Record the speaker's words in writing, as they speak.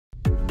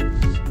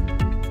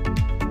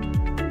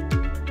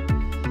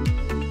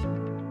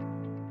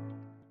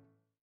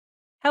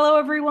Hello,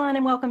 everyone,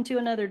 and welcome to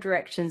another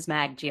Directions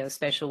Mag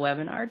Geospatial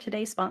webinar,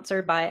 today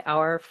sponsored by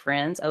our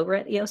friends over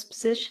at EOS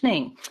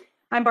Positioning.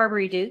 I'm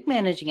Barbary Duke,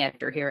 Managing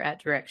Editor here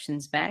at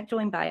Directions Mag,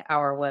 joined by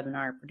our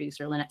webinar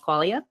producer, Lynette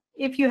Qualia.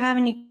 If you have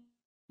any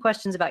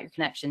questions about your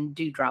connection,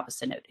 do drop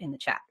us a note in the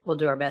chat. We'll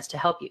do our best to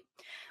help you.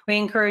 We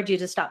encourage you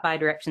to stop by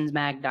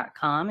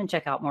directionsmag.com and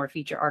check out more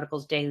feature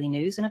articles, daily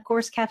news, and of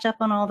course, catch up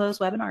on all those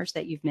webinars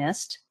that you've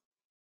missed.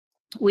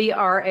 We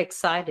are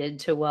excited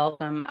to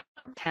welcome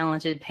our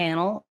talented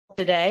panel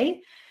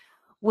today.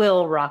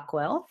 Will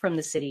Rockwell from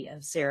the city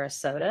of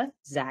Sarasota,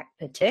 Zach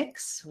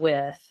Petix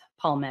with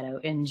Palmetto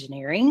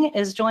Engineering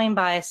is joined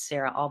by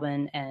Sarah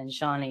Albin and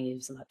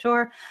Jean-Yves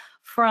Latour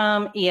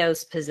from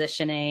EOS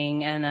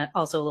Positioning, and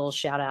also a little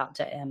shout out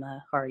to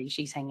Emma Hardy.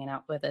 She's hanging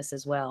out with us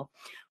as well.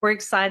 We're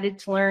excited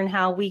to learn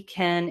how we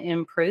can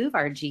improve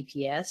our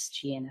GPS,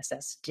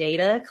 GNSS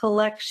data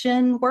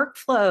collection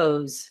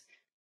workflows.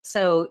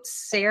 So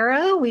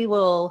Sarah, we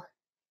will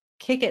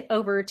kick it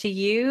over to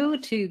you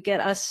to get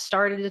us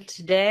started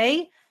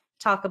today,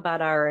 talk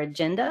about our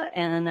agenda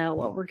and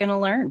what we're going to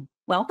learn.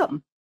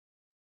 Welcome.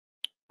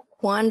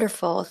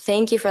 Wonderful.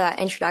 Thank you for that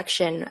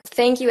introduction.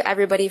 Thank you,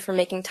 everybody, for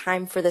making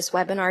time for this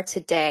webinar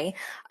today.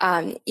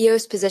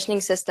 EOS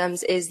Positioning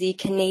Systems is the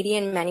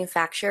Canadian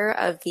manufacturer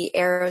of the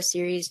Aero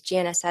Series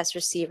GNSS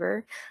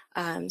receiver.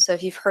 So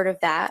if you've heard of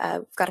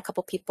that, we've got a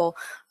couple people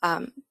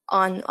on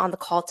the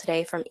call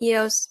today from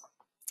EOS.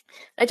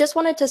 I just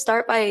wanted to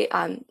start by,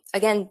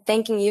 again,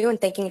 thanking you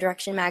and thanking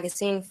Direction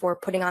Magazine for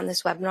putting on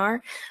this webinar.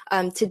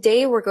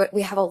 Today,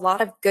 we have a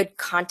lot of good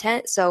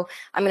content, so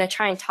I'm going to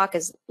try and talk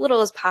as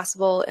little as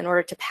possible in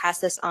order to pass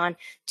this on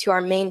to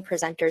our main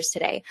presenters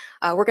today.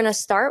 We're going to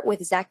start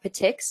with Zach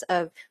Petix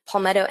of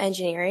Palmetto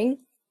Engineering,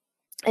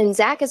 and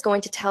Zach is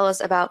going to tell us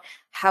about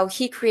how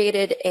he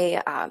created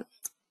a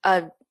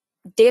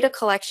data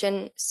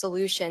collection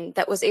solution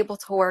that was able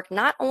to work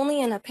not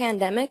only in a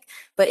pandemic,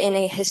 but in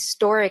a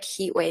historic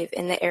heat wave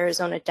in the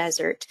Arizona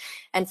desert.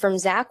 And from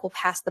Zach, we'll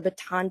pass the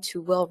baton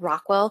to Will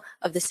Rockwell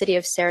of the city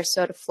of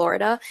Sarasota,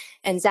 Florida.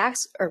 And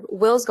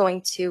Will's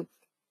going to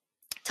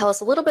tell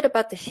us a little bit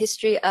about the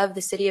history of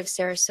the city of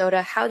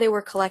Sarasota, how they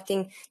were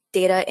collecting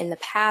data in the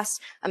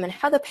past, and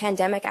how the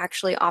pandemic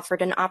actually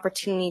offered an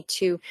opportunity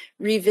to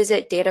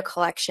revisit data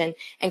collection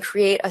and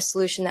create a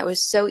solution that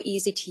was so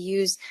easy to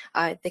use.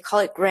 They call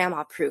it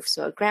grandma proof.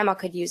 So a grandma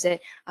could use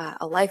it,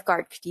 a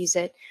lifeguard could use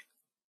it.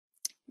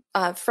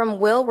 From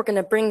Will, we're going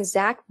to bring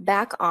Zach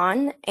back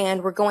on,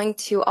 and we're going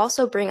to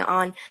also bring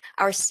on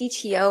our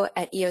CTO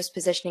at EOS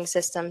Positioning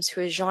Systems,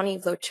 who is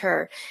Jean-Yves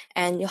Latour,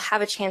 and you'll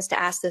have a chance to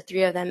ask the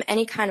three of them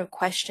any kind of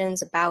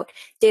questions about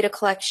data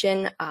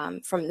collection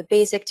from the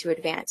basic to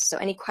advanced. So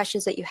any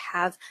questions that you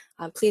have,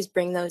 please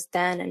bring those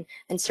then,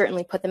 and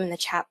certainly put them in the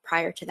chat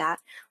prior to that.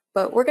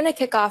 But we're going to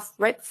kick off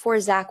right before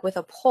Zach with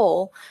a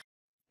poll.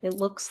 It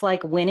looks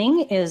like winning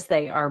is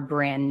they are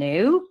brand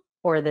new,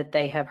 or that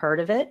they have heard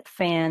of it.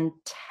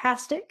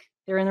 Fantastic.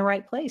 They're in the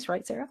right place,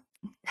 right, Sarah?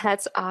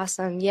 That's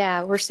awesome.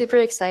 Yeah, we're super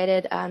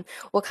excited.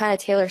 We'll kind of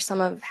tailor some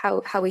of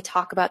how we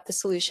talk about the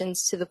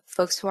solutions to the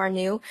folks who are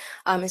new.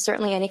 And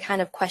certainly any kind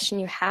of question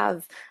you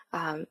have,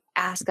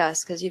 ask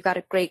us, because you've got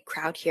a great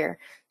crowd here.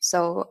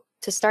 So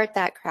to start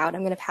that crowd,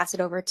 I'm going to pass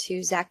it over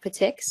to Zach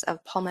Petix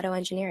of Palmetto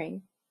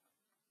Engineering.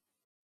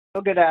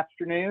 Well, good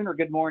afternoon or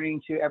good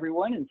morning to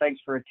everyone, and thanks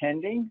for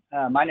attending.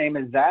 My name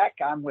is Zach.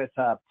 I'm with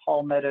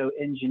Palmetto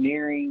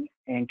Engineering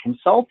and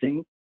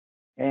Consulting,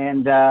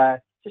 and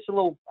just a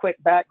little quick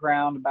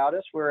background about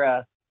us. We're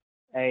a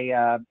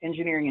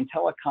engineering and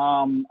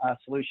telecom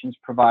solutions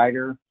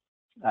provider.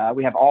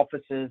 We have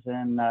offices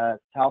in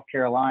South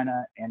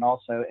Carolina and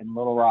also in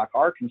Little Rock,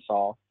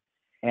 Arkansas,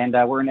 and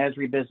we're an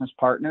Esri business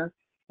partner,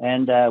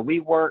 and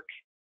we work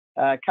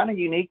kind of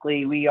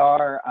uniquely. We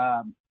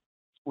are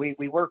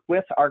we work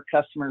with our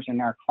customers and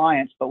our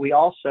clients, but we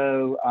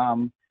also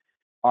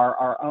are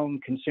our own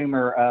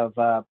consumer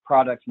of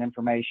products and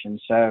information.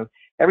 So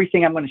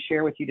everything I'm going to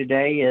share with you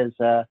today is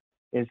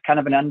kind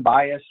of an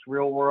unbiased,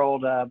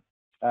 real-world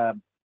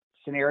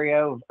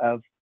scenario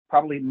of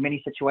probably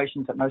many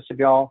situations that most of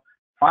y'all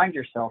find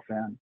yourself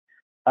in.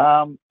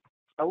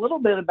 A little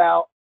bit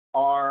about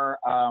our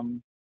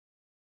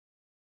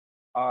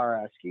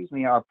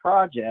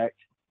project.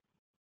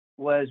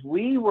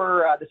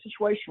 The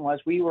situation was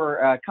we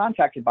were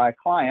contacted by a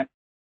client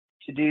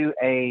to do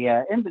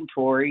a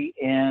inventory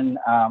in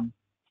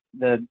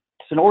the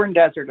Sonoran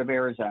Desert of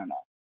Arizona.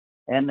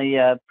 And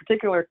the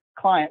particular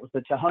client was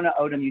the Tohono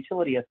O'odham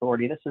Utility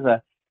Authority. This is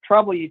a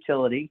tribal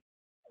utility,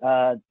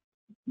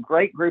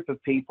 great group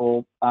of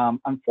people.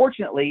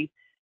 Unfortunately,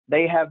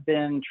 they have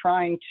been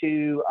trying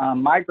to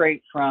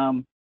migrate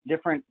from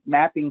different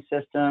mapping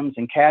systems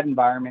and CAD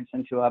environments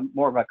into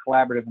more of a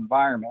collaborative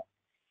environment.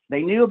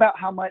 They knew about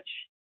how much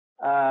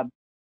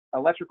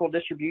electrical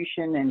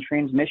distribution and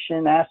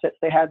transmission assets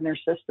they had in their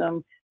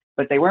system,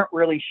 but they weren't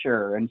really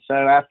sure. And so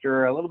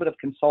after a little bit of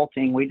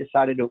consulting, we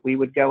decided that we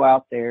would go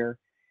out there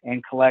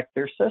and collect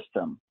their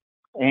system.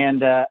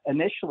 And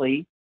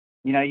initially,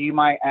 you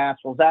might ask,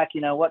 well, Zach,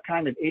 what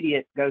kind of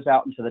idiot goes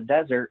out into the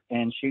desert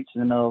and shoots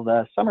in the middle of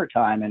the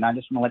summertime? And I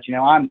just want to let you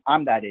know,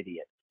 I'm that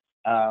idiot.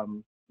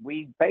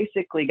 We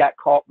basically got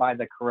caught by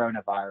the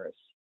coronavirus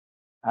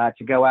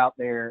to go out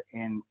there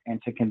and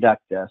to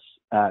conduct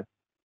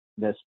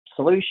this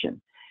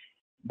solution.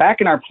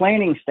 Back in our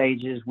planning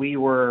stages, we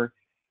were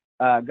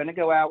going to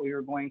go out. We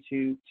were going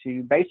to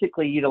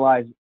basically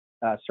utilize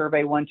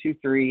Survey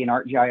 123 and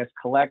ArcGIS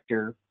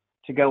Collector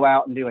to go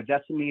out and do a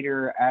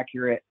decimeter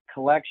accurate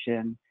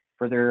collection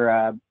for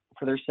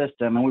their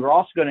system, and we were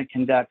also going to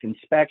conduct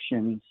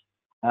inspections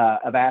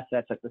of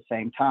assets at the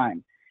same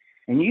time.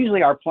 And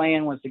usually our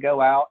plan was to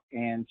go out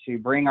and to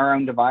bring our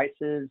own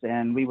devices,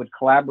 and we would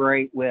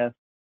collaborate with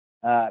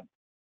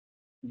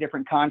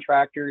different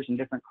contractors and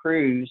different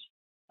crews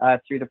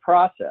through the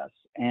process.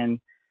 And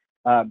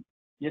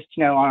just,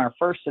 on our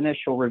first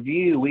initial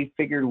review, we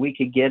figured we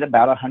could get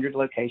about 100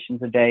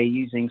 locations a day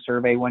using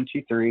Survey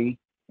 123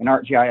 and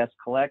ArcGIS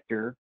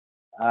Collector,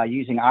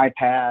 using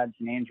iPads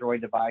and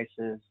Android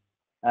devices.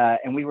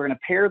 And we were going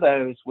to pair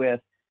those with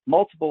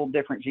multiple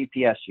different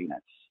GPS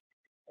units.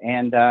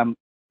 And,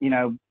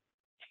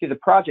 through the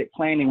project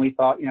planning, we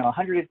thought,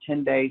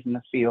 110 days in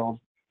the field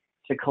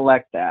to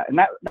collect that. And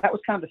that was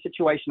kind of the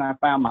situation I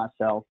found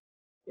myself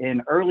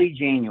in early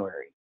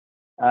January.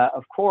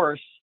 Of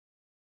course,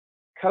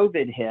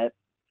 COVID hit,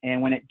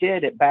 and when it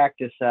did, it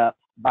backed us up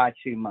by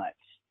 2 months.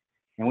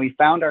 And we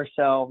found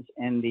ourselves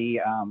in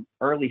the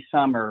early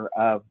summer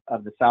of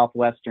the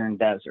southwestern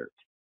desert.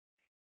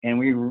 And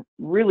we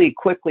really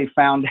quickly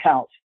found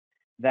out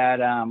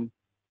that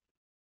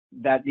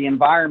that the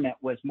environment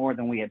was more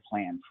than we had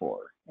planned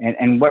for.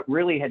 And what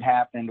really had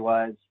happened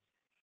was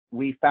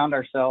we found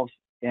ourselves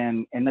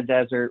in the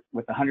desert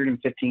with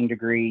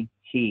 115-degree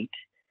heat.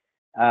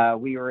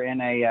 We were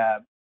in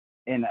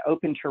an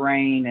open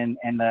terrain,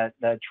 and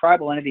the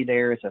tribal entity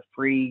there is a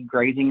free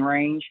grazing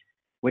range,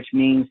 which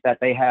means that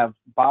they have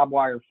barbed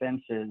wire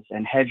fences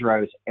and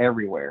hedgerows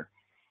everywhere.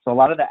 So a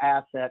lot of the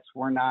assets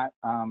were not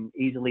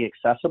easily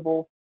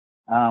accessible.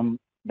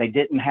 They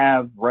didn't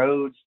have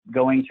roads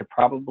going to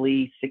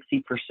probably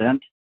 60%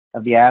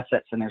 of the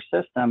assets in their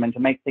system. And to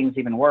make things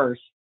even worse,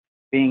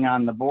 being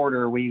on the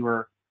border, we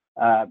were,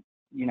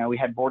 we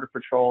had border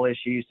patrol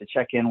issues to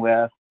check in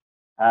with.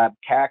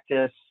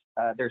 Cactus,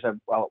 there's a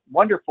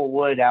wonderful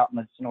wood out in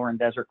the Sonoran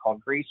Desert called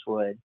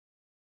greasewood,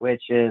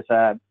 which is,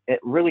 it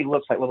really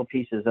looks like little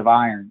pieces of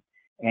iron,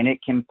 and it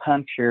can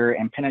puncture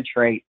and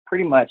penetrate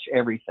pretty much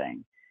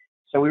everything.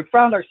 So we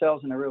found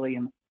ourselves in a really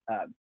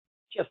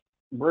just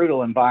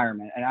brutal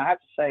environment. And I have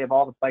to say, of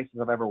all the places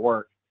I've ever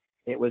worked,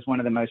 it was one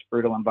of the most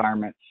brutal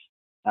environments.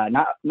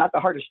 Not the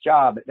hardest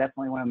job, but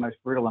definitely one of the most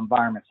brutal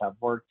environments I've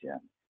worked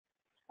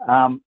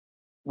in.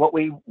 What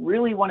we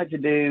really wanted to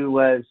do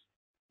was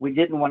we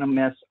didn't want to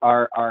miss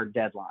our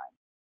deadline.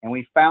 And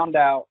we found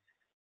out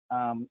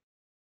when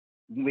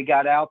we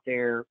got out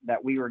there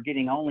that we were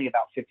getting only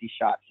about 50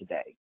 shots a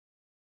day.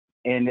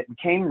 And it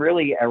became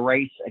really a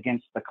race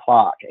against the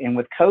clock. And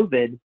with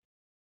COVID,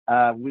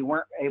 we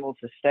weren't able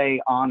to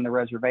stay on the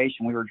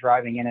reservation. We were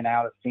driving in and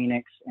out of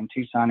Phoenix and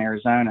Tucson,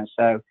 Arizona.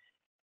 So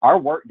our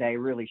workday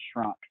really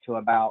shrunk to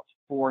about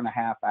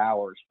 4.5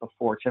 hours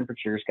before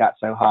temperatures got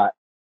so hot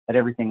that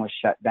everything was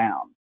shut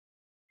down.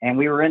 And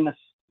we were in this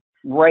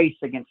race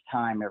against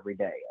time every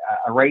day,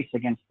 a race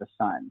against the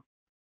sun.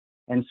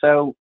 And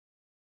so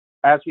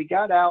as we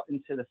got out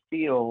into the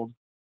field,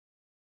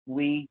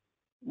 we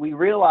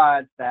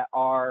realized that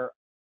our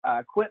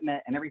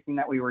equipment and everything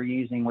that we were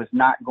using was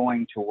not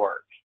going to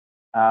work.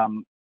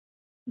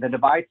 The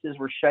devices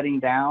were shutting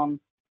down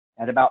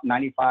at about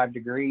 95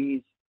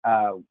 degrees.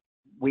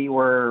 We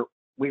were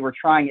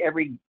trying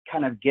every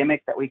kind of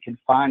gimmick that we could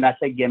find. I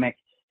say gimmick,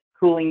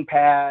 cooling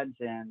pads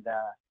and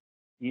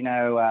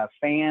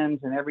fans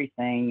and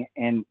everything,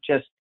 and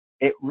just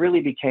it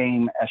really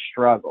became a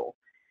struggle.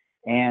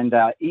 And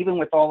even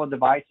with all the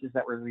devices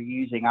that we were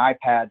using,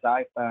 iPads,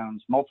 iPhones,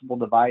 multiple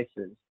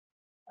devices,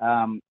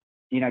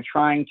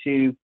 trying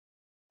to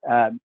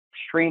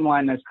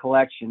streamline those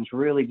collections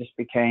really just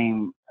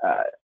became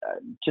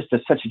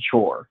such a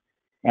chore.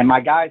 And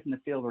my guys in the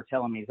field were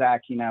telling me,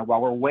 Zach,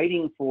 while we're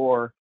waiting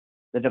for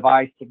the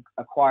device to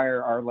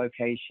acquire our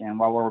location,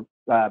 while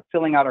we're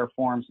filling out our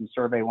forms in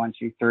Survey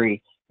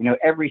 123,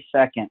 every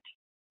second,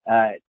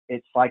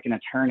 it's like an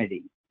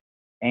eternity.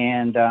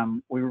 And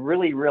we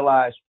really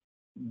realized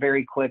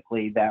very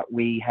quickly that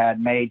we had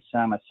made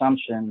some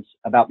assumptions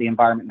about the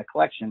environment and the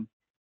collection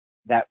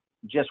that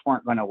just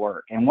weren't going to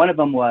work. And one of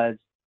them was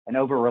an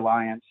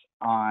over-reliance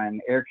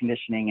on air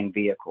conditioning in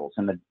vehicles,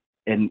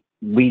 and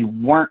we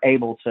weren't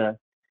able to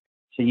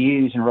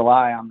use and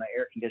rely on the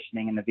air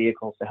conditioning in the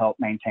vehicles to help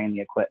maintain the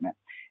equipment.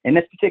 In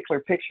this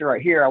particular picture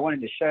right here, I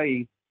wanted to show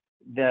you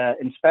the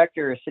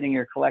inspector is sitting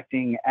here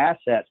collecting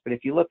assets, but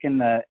if you look in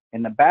the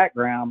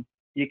background,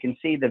 you can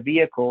see the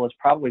vehicle is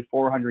probably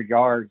 400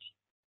 yards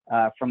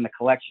from the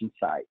collection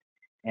site.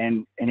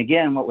 And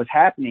again, what was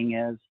happening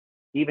is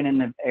even in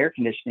the air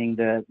conditioning,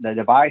 the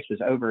device was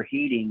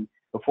overheating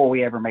before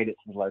we ever made it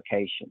to the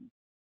location.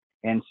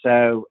 And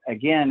so,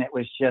 again, it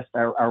was just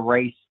a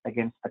race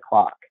against the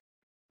clock.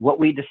 What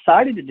we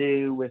decided to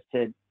do was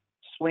to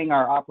swing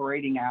our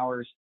operating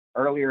hours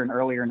earlier and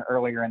earlier and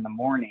earlier in the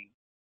morning.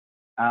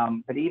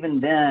 But even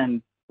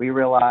then, we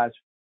realized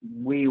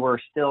we were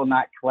still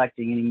not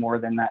collecting any more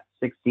than that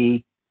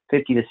 50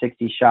 to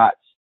 60 shots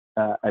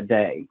a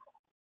day.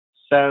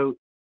 So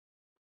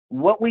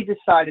what we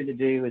decided to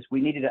do is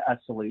we needed a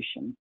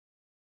solution.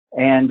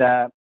 And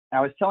I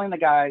was telling the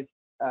guys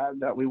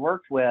that we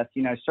worked with,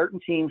 certain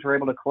teams were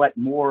able to collect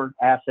more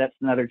assets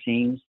than other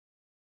teams.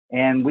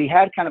 And we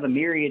had kind of a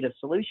myriad of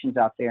solutions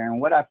out there. And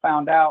what I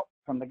found out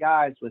from the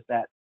guys was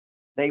that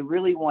they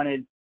really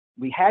wanted,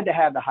 we had to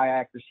have the high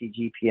accuracy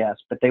GPS,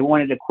 but they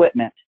wanted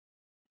equipment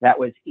that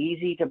was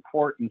easy to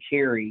port and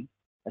carry,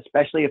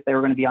 especially if they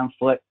were going to be on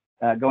foot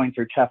going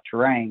through tough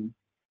terrain.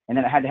 And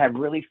then it had to have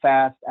really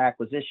fast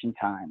acquisition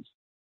times.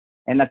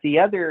 And that the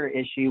other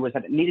issue was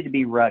that it needed to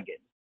be rugged.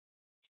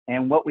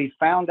 And what we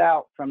found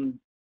out from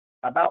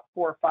about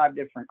 4 or 5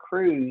 different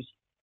crews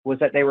was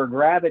that they were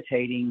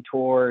gravitating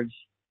towards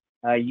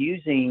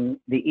using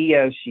the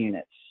EOS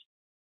units,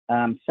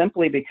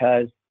 simply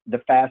because the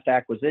fast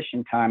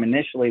acquisition time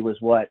initially was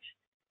what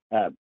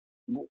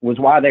was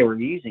why they were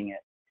using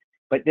it.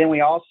 But then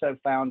we also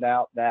found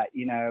out that,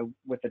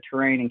 with the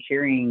terrain and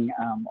carrying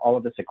all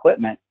of this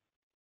equipment,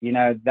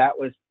 that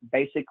was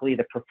basically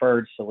the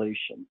preferred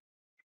solution.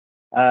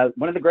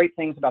 One of the great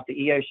things about the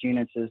EOS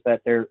units is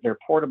that they're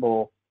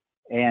portable,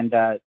 and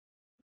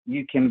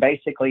you can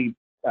basically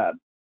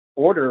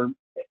order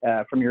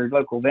from your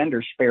local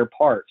vendor spare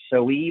parts.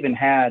 So we even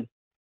had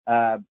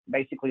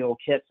basically little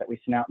kits that we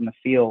sent out in the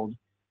field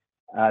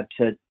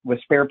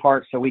with spare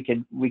parts, so we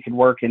could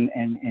work and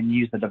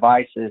use the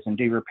devices and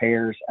do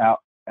repairs out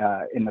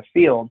in the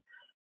field.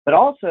 But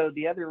also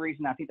the other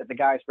reason I think that the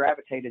guys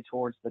gravitated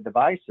towards the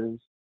devices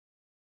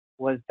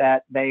was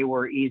that they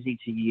were easy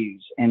to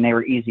use and they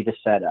were easy to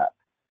set up.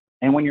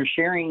 And when you're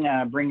sharing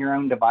bring your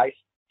own device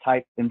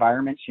type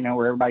environments,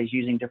 where everybody's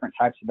using different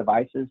types of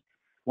devices,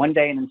 one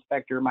day an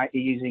inspector might be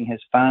using his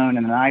phone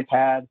and an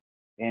iPad,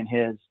 and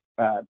his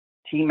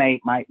teammate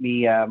might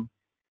be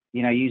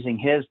using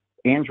his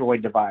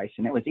Android device,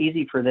 and it was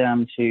easy for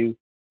them to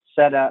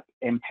set up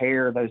and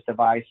pair those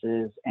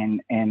devices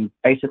and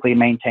basically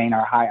maintain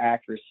our high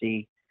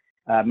accuracy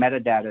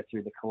metadata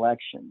through the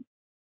collection.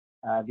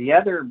 The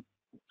other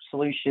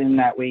solution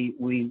that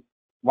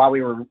while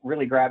we were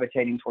really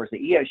gravitating towards the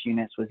EOS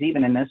units was,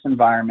 even in this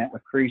environment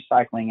with crews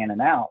cycling in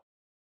and out,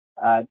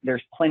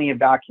 there's plenty of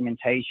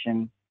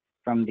documentation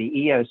from the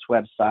EOS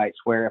websites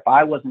where if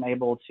I wasn't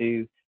able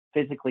to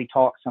physically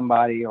talk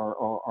somebody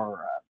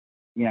or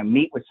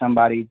meet with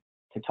somebody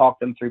to talk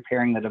them through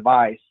pairing the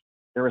device,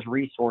 there was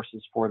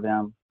resources for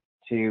them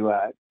to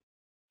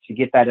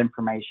get that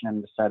information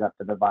and to set up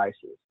the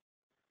devices.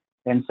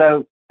 And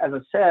so, as I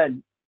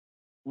said,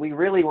 we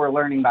really were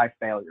learning by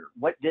failure.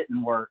 What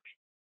didn't work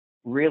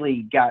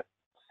really got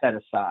set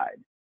aside.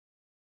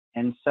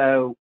 And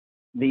so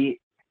the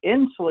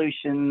end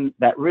solution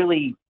that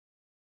really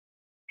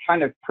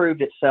kind of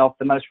proved itself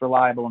the most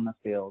reliable in the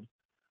field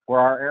were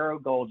our Aero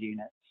Gold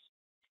units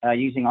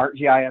using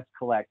ArcGIS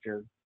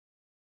Collector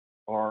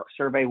or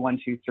Survey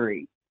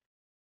 123.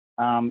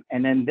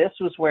 And then this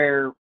was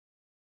where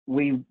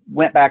we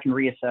went back and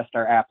reassessed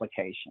our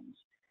applications.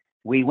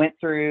 We went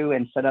through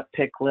and set up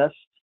pick lists,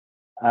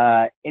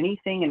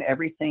 anything and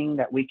everything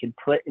that we could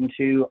put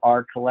into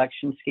our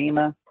collection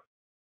schema.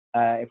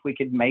 If we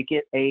could make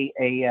it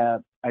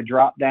a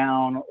drop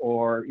down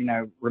or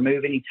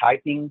remove any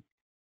typing,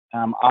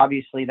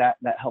 obviously that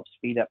helps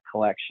speed up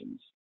collections.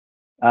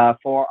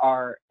 For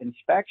our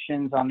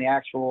inspections on the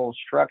actual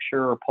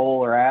structure or pole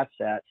or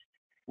asset,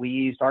 we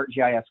used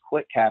ArcGIS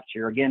Quick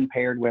Capture, again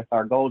paired with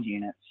our Gold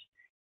units,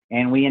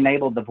 and we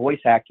enabled the voice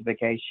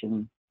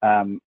activation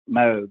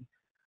mode,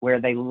 where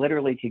they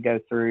literally could go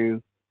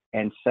through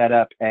and set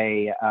up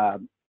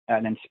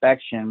an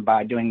inspection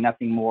by doing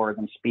nothing more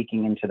than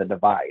speaking into the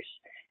device.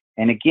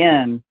 And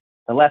again,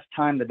 the less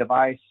time the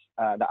device,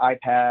 the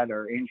iPad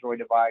or Android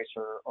device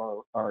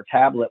or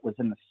tablet was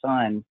in the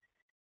sun,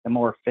 the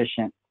more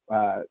efficient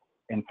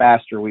and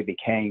faster we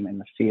became in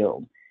the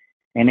field.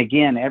 And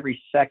again,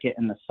 every second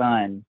in the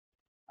sun,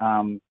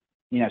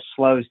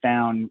 slows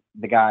down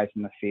the guys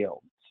in the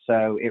field.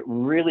 So it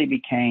really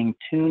became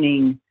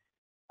tuning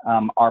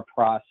our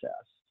process.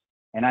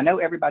 And I know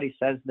everybody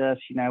says this,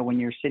 when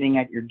you're sitting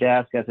at your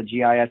desk as a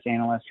GIS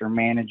analyst or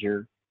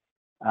manager,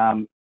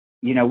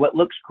 what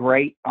looks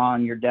great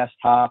on your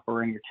desktop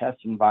or in your test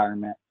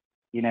environment,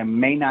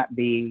 may not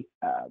be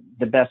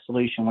the best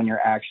solution when you're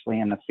actually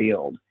in the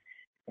field.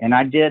 And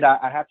I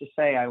have to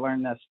say, I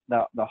learned this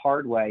the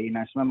hard way.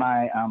 Some of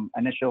my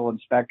initial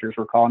inspectors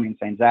were calling me and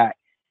saying, Zach,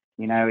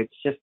 it's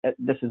just,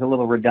 this is a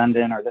little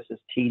redundant or this is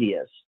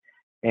tedious.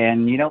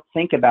 And you don't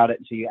think about it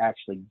until you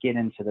actually get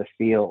into the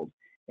field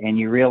and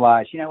you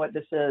realize,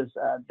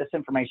 this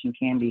information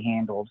can be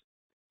handled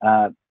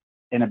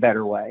in a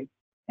better way.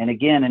 And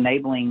again,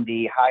 enabling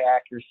the high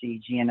accuracy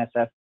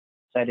GNSS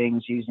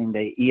settings using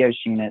the EOS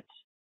units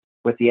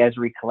with the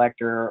Esri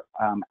Collector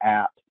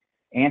app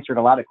answered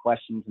a lot of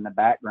questions in the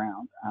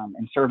background.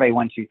 And Survey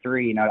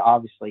 123, you know, it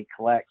obviously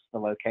collects the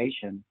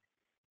location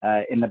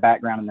in the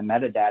background in the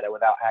metadata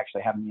without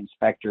actually having the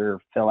inspector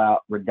fill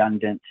out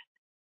redundant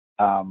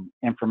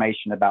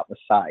information about the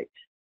site.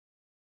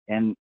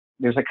 And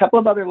there's a couple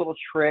of other little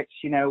tricks.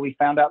 You know, we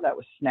found out that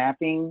with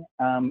snapping,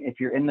 if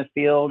you're in the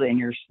field and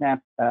you're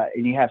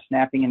and you have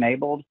snapping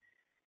enabled,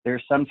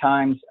 there's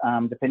sometimes,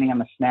 depending on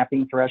the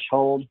snapping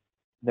threshold,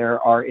 there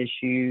are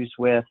issues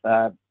with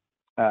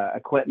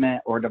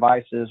equipment or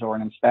devices or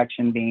an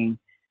inspection being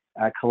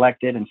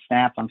collected and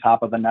snapped on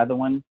top of another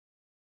one.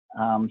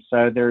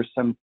 So there's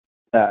some,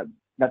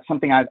 that's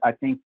something I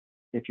think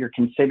if you're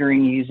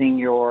considering using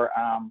your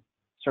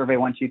Survey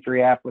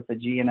 123 app with the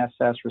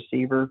GNSS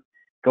receiver,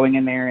 going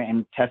in there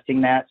and testing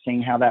that, seeing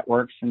how that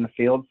works in the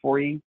field for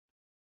you.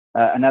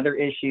 Another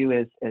issue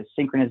is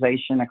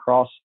synchronization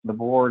across the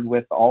board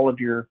with all of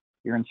your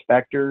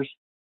inspectors.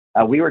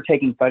 We were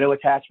taking photo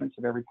attachments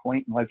of every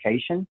point and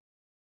location.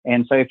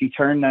 And so if you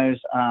turn those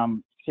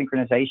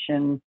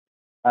synchronization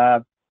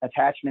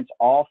attachments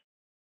off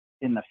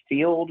in the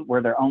field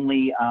where they're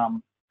only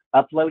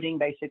uploading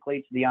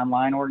basically to the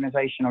online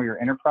organization or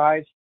your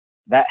enterprise,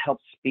 that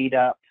helps speed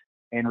up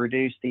and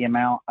reduce the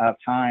amount of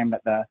time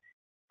that the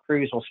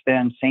crews will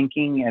spend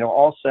syncing. It'll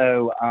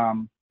also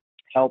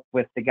help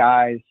with the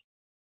guys.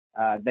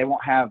 They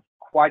won't have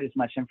quite as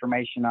much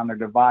information on their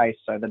device,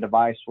 so the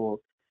device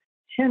will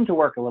tend to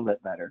work a little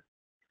bit better.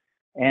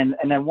 And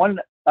then one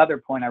other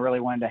point I really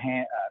wanted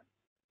to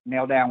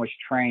nail down was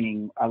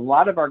training. A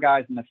lot of our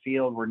guys in the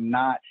field were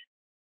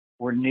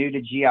new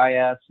to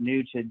GIS,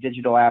 new to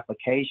digital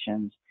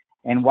applications.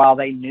 And while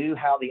they knew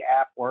how the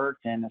app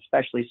worked, and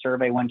especially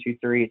Survey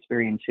 123, it's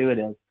very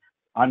intuitive.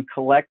 On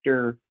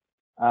Collector,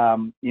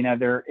 you know,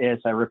 there is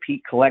a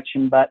repeat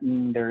collection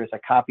button, there is a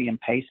copy and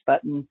paste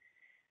button.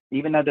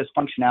 Even though this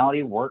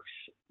functionality works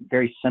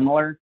very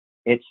similar,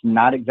 it's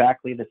not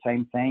exactly the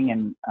same thing.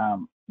 And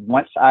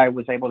once I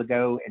was able to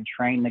go and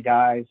train the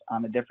guys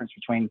on the difference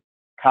between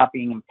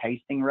copying and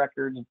pasting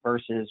records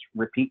versus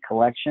repeat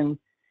collection,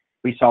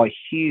 we saw a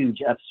huge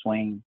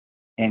upswing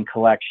in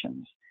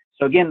collections.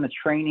 So again, the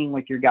training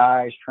with your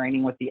guys,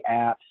 training with the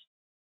apps,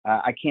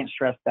 I can't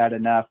stress that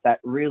enough. That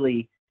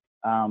really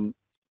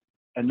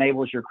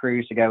enables your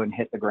crews to go and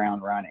hit the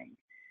ground running.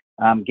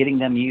 Getting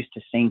them used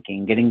to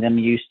syncing, getting them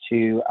used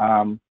to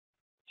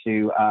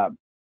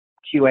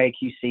QA,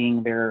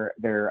 QCing their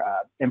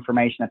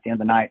information at the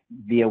end of the night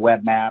via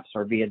web maps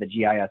or via the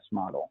GIS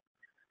model.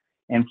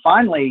 And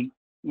finally,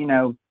 you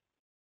know,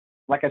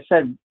 like I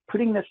said,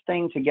 putting this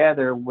thing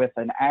together with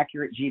an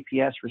accurate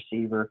GPS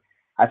receiver,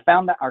 I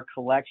found that our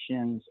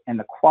collections and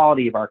the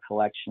quality of our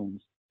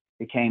collections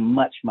became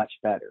much, much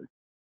better.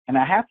 And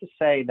I have to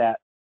say that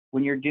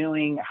when you're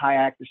doing high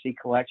accuracy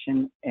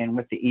collection and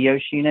with the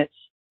EOS units,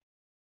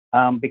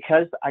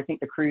 because I think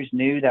the crews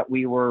knew that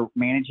we were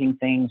managing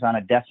things on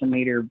a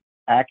decimeter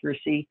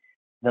accuracy,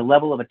 the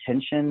level of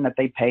attention that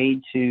they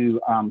paid to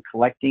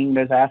collecting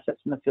those assets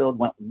in the field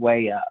went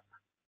way up.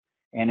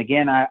 And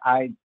again,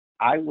 I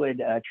would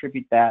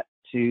attribute that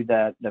to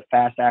the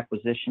fast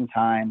acquisition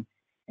time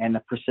and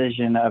the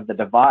precision of the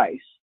device.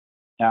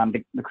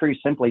 The crews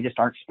simply just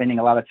aren't spending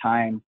a lot of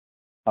time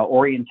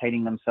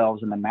orientating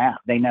themselves in the map.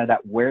 They know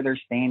that where they're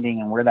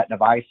standing and where that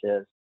device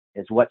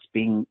is what's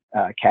being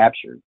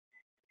captured.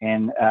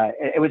 And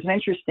it was an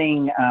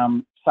interesting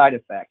side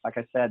effect. Like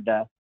I said,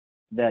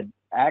 the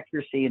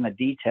accuracy and the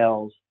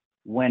details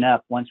went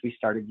up once we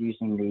started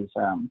using these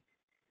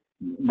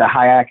the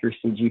high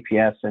accuracy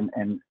GPS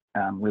and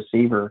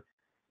receiver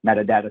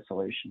metadata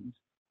solutions.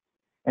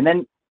 And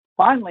then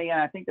finally,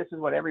 and I think this is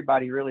what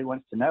everybody really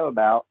wants to know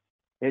about,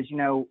 is, you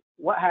know,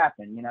 what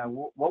happened? You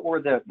know, what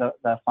were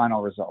the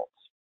final results?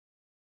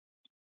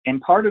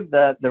 And part of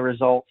the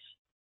results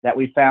that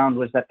we found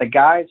was that the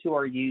guys who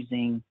are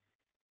using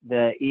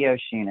the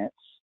EOS units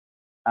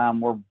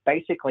were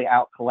basically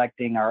out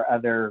collecting our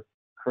other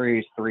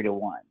crews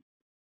 3-to-1.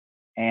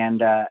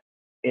 And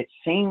it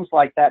seems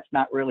like that's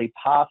not really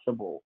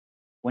possible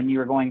when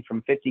you're going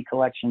from 50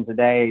 collections a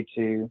day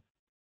to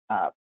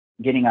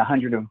getting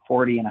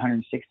 140 and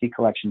 160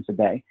 collections a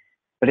day.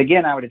 But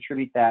again, I would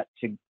attribute that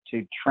to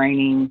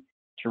training,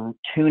 to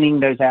tuning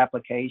those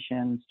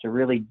applications, to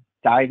really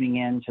diving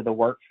into the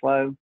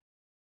workflow.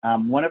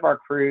 One of our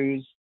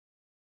crews,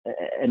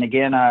 and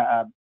again,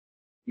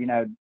 you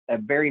know, a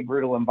very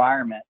brutal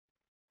environment.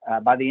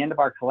 By the end of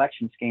our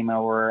collection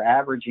schema, we're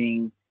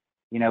averaging,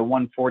 you know,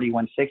 140,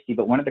 160,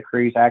 but one of the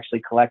crews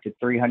actually collected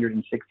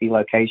 360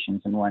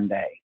 locations in one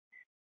day.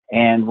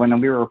 And when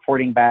we were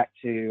reporting back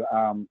to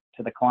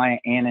the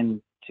client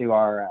and to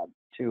our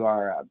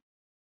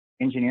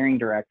engineering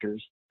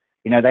directors,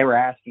 you know, they were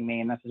asking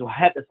me, and this is why I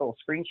had this little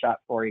screenshot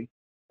for you.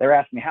 They were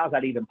asking me, how is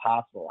that even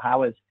possible?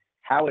 How is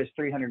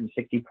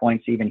 360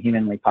 points even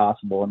humanly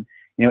possible? And,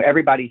 you know,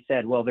 everybody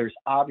said, well, there's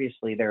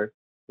obviously they're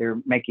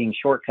making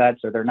shortcuts,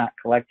 or they're not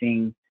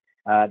collecting,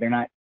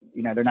 they're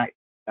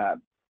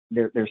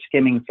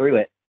skimming through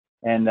it.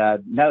 And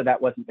no,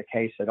 that wasn't the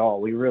case at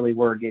all. We really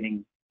were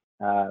getting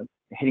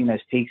hitting those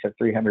peaks of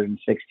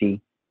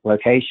 360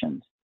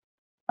 locations.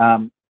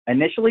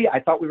 Initially, I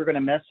thought we were going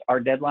to miss our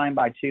deadline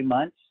by 2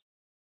 months.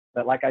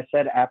 But like I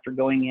said, after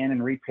going in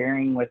and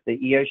repairing with the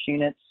EOS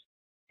units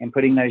and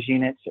putting those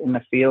units in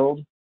the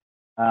field,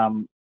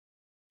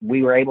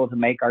 we were able to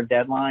make our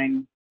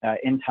deadline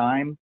in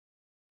time.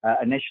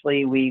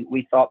 Initially,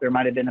 we thought there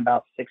might have been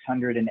about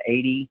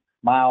 680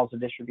 miles of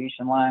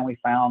distribution line. We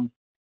found,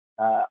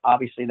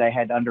 obviously, they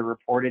had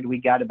underreported. We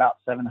got about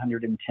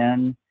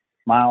 710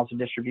 miles of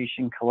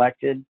distribution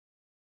collected,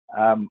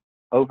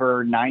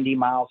 over 90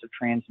 miles of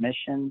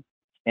transmission.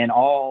 In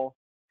all,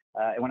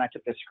 when I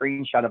took the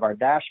screenshot of our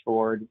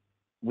dashboard,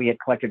 we had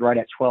collected right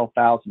at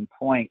 12,000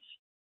 points.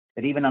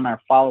 But even on our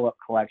follow-up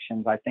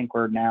collections, I think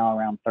we're now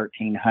around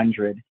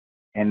 1,300,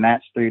 and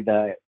that's through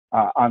the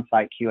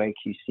on-site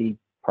QA/QC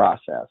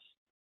process.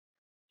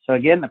 So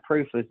again, the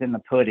proof is in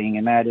the pudding,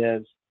 and that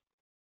is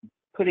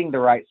putting the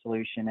right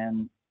solution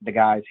in the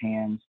guys'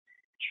 hands,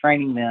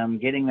 training them,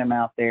 getting them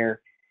out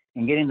there,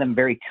 and getting them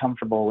very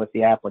comfortable with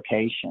the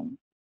application.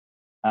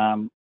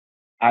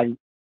 I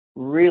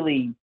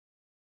really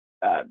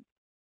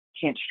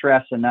can't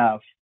stress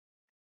enough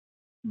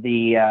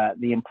the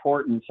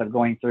importance of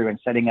going through and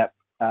setting up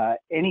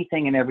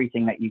anything and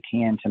everything that you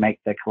can to make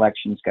the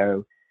collections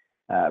go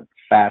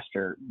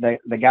faster.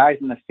 The guys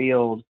in the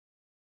field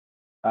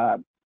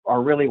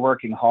are really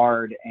working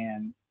hard,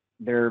 and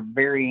they're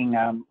varying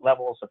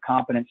levels of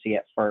competency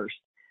at first.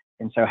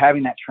 And so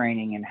having that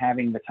training and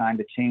having the time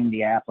to tune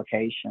the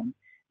application,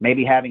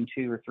 maybe having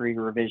 2 or 3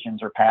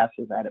 revisions or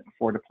passes at it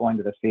before deploying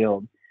to the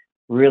field,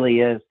 really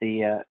is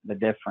the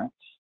difference.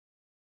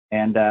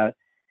 And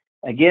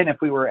again, if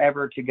we were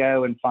ever to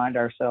go and find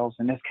ourselves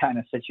in this kind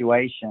of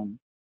situation,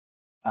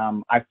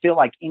 I feel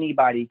like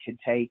anybody could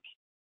take,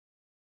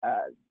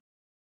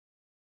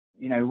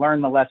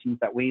 learn the lessons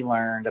that we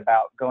learned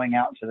about going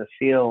out into the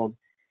field.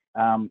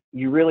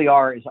 You really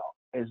are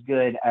as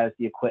good as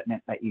the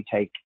equipment that you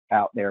take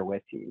out there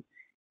with you.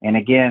 And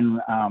again,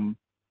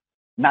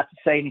 not to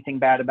say anything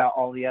bad about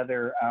all the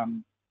other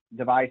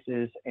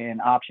devices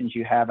and options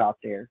you have out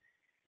there,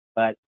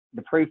 but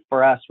the proof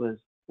for us was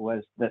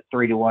the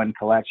 3-to-1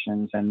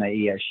 collections and the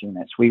EOS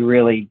units. We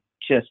really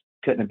just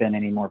couldn't have been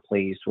any more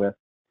pleased with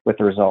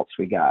the results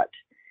we got.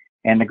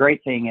 And the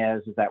great thing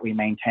is that we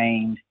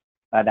maintained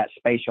that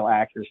spatial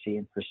accuracy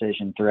and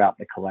precision throughout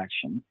the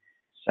collection.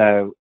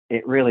 So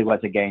it really was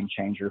a game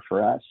changer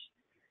for us.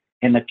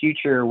 In the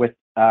future, with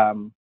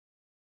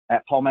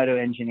at Palmetto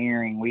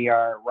Engineering, we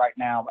are right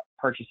now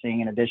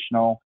purchasing an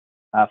additional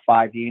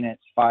 5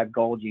 units, 5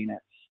 gold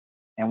units,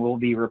 and we'll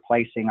be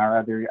replacing our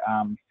other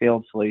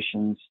field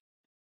solutions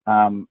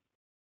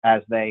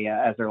as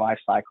their life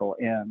cycle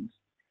ends.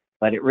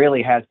 But it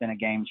really has been a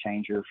game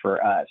changer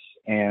for us.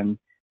 And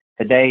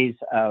the days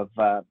of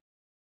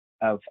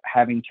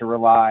having to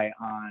rely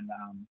on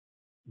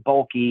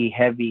bulky,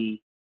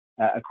 heavy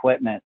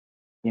equipment,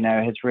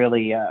 has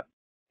really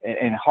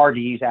and hard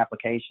to use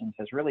applications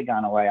has really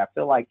gone away. I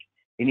feel like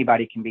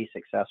anybody can be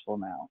successful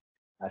now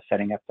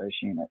setting up those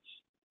units.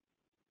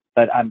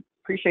 But I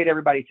appreciate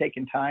everybody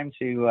taking time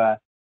to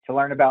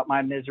learn about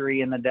my misery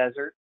in the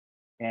desert.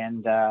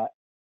 And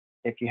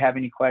if you have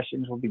any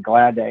questions, we'll be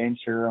glad to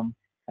answer them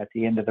at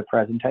the end of the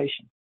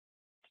presentation.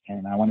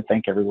 And I want to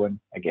thank everyone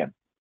again.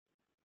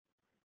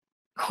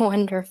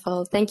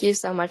 Wonderful. Thank you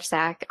so much,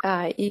 Zach.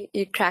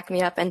 You crack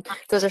me up, and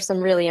those are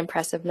some really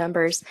impressive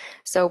numbers.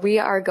 So we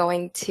are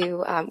going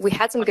to, we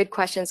had some good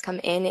questions come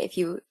in. If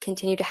you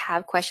continue to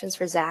have questions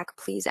for Zach,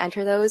 please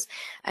enter those.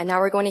 And now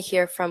we're going to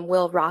hear from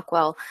Will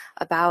Rockwell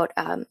about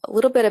a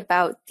little bit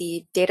about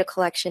the data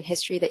collection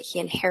history that he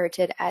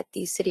inherited at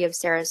the city of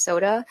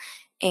Sarasota,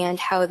 and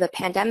how the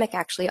pandemic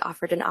actually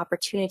offered an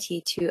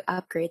opportunity to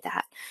upgrade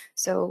that.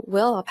 So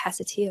Will, I'll pass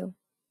it to you.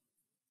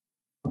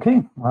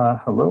 Okay,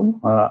 hello,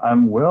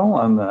 I'm Will.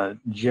 I'm the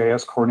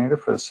GIS coordinator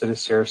for the city of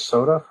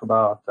Sarasota for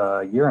about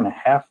a year and a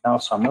half now,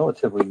 so I'm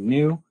relatively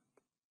new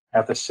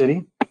at the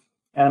city.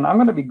 And I'm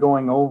going to be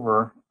going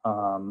over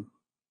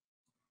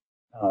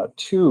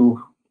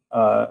 2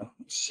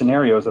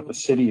 scenarios that the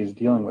city is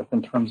dealing with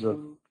in terms of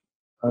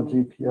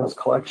GPS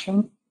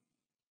collection.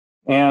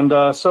 And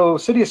so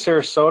city of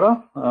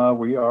Sarasota,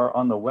 we are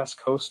on the west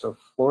coast of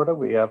Florida.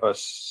 We have a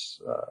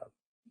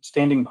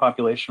standing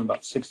population of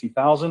about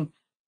 60,000.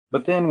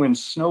 But then when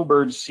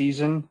snowbird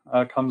season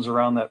comes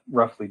around, that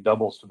roughly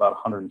doubles to about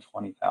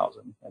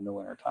 120,000 in the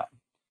wintertime.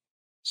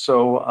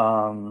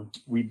 So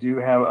we do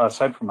have,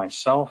 aside from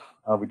myself,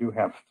 we do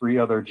have 3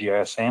 other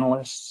GIS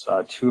analysts.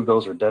 2 of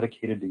those are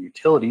dedicated to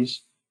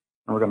utilities.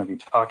 And we're going to be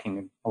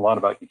talking a lot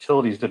about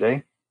utilities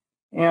today.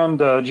 And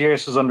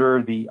GIS is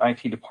under the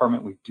IT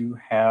department. We do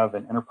have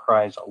an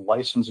enterprise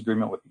license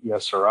agreement with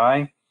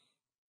ESRI.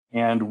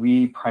 And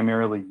we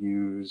primarily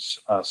use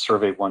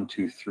Survey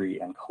 123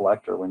 and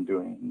Collector when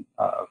doing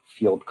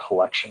field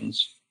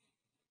collections.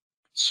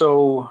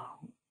 So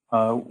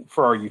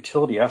for our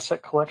utility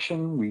asset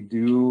collection, we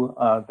do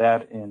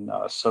that in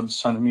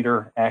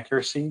sub-centimeter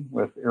accuracy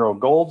with Aero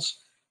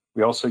Golds.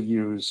 We also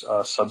use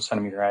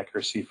sub-centimeter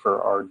accuracy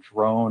for our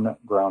drone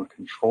ground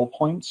control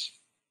points.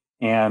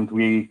 And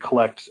we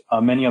collect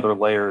many other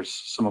layers,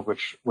 some of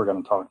which we're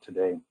going to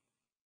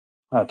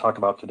talk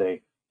about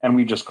today. And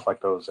we just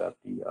collect those at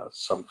the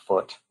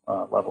sub-foot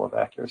level of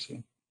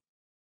accuracy.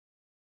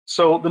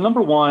 So the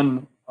number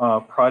one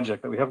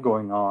project that we have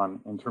going on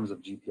in terms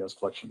of GPS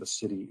collection of the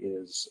city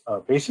is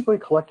basically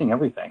collecting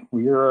everything.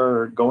 We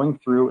are going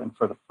through, and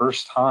for the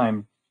first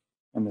time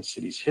in the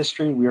city's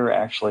history, we are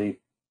actually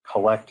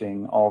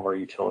collecting all of our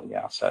utility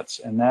assets.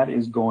 And that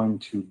is going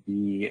to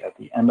be, at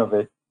the end of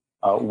it,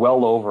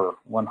 well over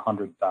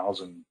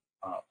 100,000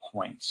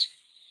 points.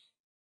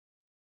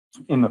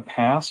 In the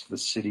past, the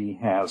city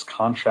has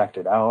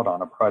contracted out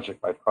on a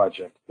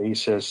project-by-project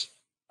basis,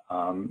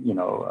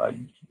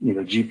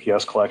 either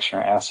GPS collection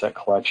or asset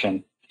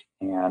collection,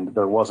 and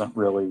there wasn't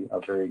really a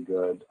very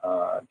good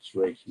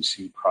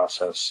QA/QC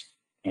process,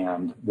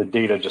 and the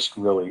data just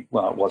really,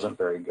 well, it wasn't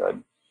very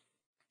good.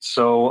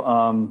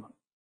 So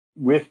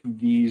with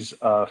these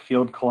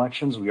field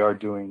collections, we are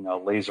doing a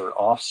laser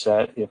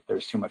offset if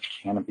there's too much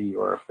canopy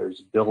or if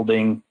there's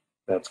building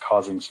that's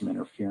causing some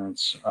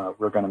interference.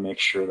 We're going to make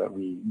sure that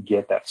we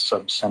get that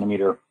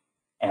sub-centimeter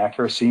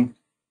accuracy.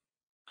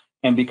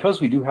 And because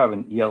we do have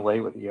an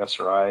ELA with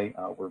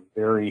ESRI, we're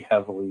very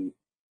heavily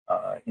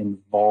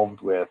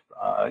involved with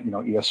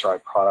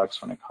ESRI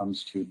products when it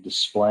comes to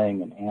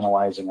displaying and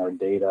analyzing our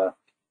data.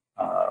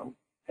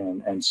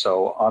 And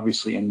so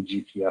obviously any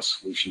GPS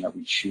solution that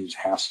we choose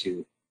has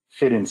to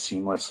fit in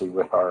seamlessly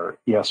with our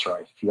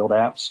ESRI field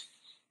apps.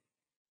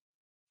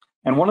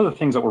 And one of the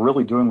things that we're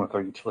really doing with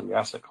our utility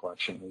asset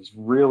collection is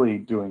really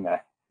doing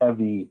a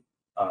heavy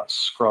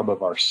scrub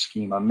of our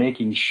schema,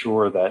 making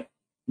sure that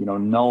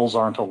nulls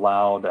aren't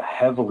allowed,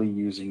 heavily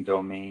using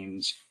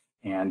domains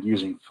and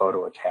using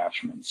photo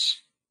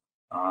attachments.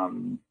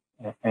 And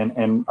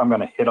I'm going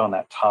to hit on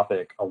that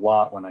topic a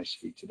lot when I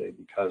speak today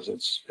because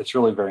it's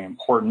really very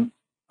important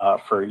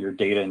for your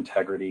data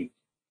integrity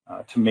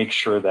to make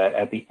sure that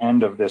at the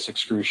end of this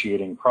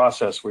excruciating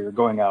process where you're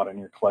going out and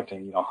you're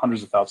collecting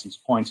hundreds of thousands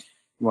of points,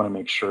 you want to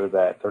make sure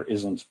that there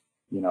isn't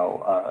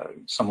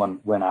someone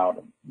went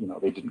out and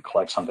they didn't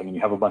collect something and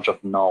you have a bunch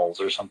of nulls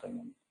or something,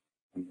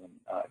 and then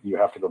you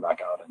have to go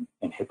back out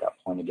and hit that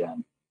point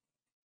again.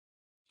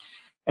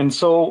 And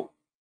so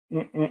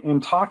in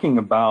talking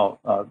about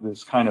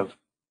this kind of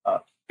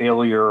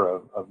failure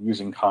of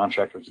using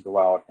contractors to go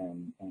out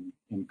and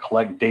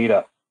collect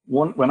data,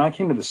 when I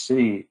came to the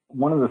city,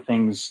 one of the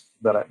things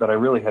that I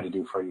really had to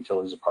do for our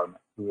utilities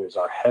department, who is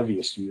our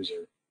heaviest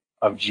user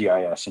of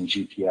GIS and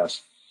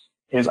GPS,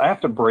 is I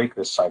have to break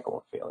this cycle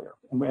of failure.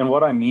 And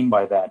what I mean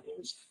by that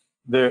is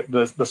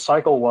the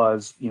cycle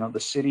was, the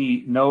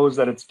city knows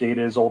that its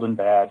data is old and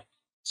bad,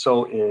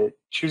 so it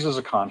chooses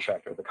a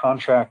contractor. The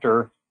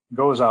contractor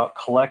goes out,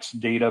 collects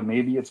data.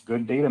 Maybe it's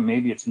good data,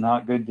 maybe it's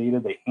not good data.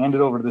 They hand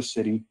it over to the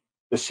city.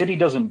 The city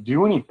doesn't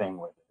do anything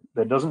with it.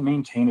 That doesn't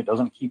maintain it,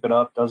 doesn't keep it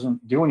up,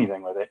 doesn't do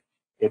anything with it.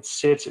 It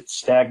sits, it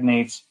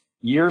stagnates,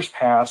 years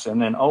pass,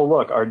 and then, oh,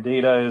 look, our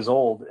data is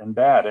old and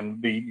bad.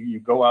 And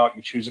you go out,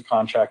 you choose a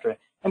contractor.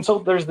 And so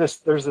there's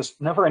this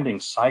never-ending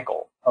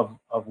cycle of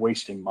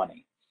wasting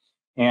money.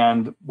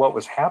 And what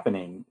was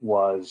happening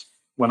was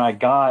when I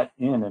got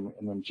in, and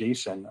when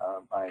Jason,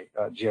 my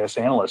GIS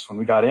analyst, when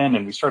we got in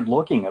and we started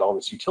looking at all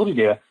this utility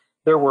data,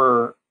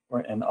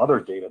 and other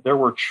data, there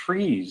were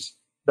trees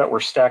that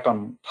were stacked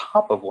on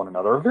top of one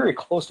another, or very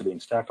close to being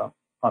stacked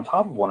on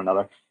top of one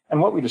another.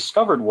 And what we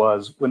discovered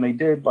was when they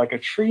did like a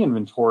tree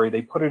inventory,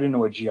 they put it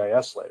into a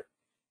GIS layer.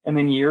 And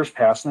then years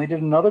passed and they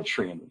did another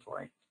tree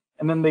inventory.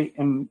 And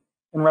then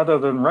and rather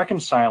than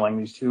reconciling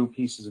these two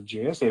pieces of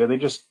GIS data, they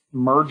just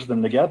merged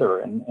them together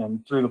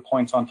and threw the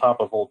points on top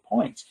of old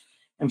points.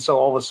 And so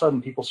all of a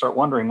sudden people start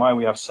wondering why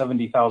we have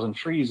 70,000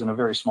 trees in a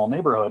very small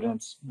neighborhood,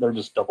 and they're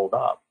just doubled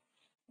up.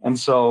 And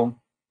so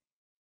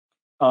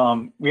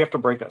we have to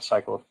break that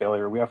cycle of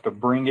failure. We have to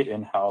bring it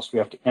in-house. We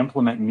have to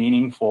implement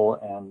meaningful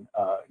and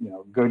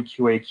good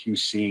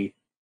QA/QC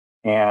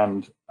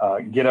and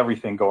get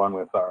everything going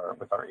with our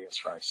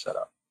ESRI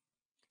setup.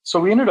 So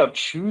we ended up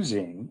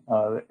choosing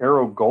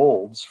Aero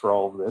Golds for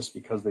all of this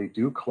because they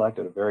do collect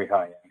at a very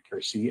high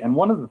accuracy. And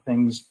one of the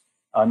things,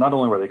 not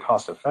only were they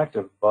cost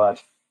effective,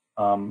 but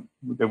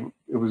it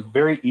was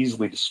very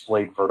easily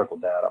displayed vertical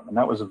data. And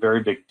that was a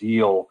very big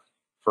deal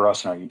for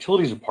us in our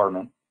utilities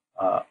department.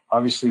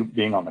 Obviously,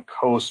 being on the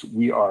coast,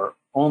 we are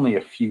only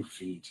a few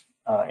feet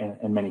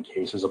in many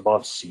cases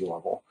above sea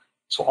level.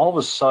 So all of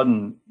a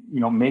sudden,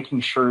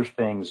 making sure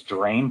things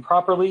drain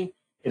properly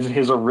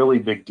is a really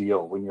big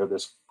deal when you're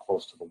this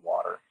close to the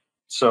water.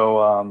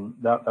 So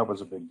that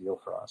was a big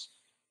deal for us.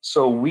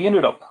 So we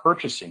ended up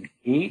purchasing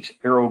 8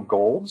 Aero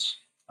Golds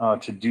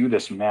to do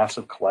this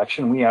massive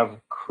collection. We have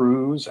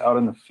crews out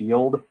in the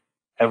field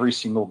every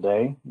single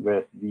day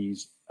with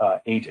these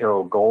 8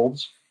 Aero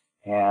Golds.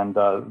 And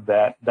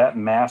that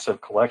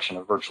massive collection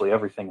of virtually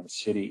everything in the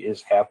city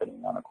is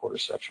happening on a quarter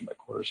section by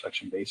quarter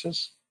section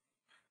basis.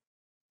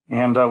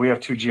 And we have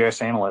 2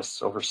 GIS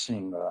analysts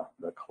overseeing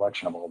the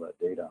collection of all that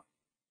data.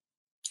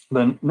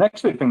 The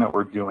next big thing that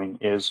we're doing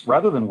is,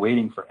 rather than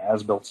waiting for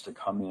as-builts to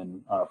come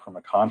in from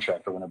a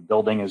contractor when a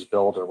building is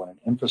built or when an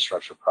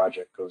infrastructure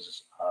project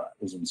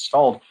is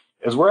installed,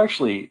 is we're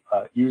actually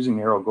using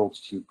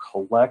AeroGolds to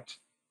collect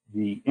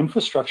the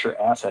infrastructure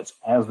assets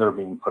as they're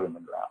being put in the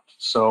ground.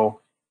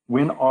 So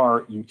when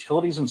our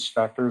utilities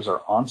inspectors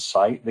are on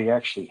site, they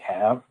actually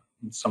have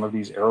some of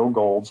these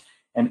AeroGolds,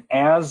 and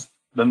as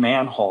the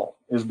manhole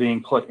is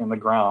being put in the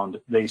ground,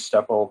 they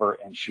step over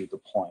and shoot the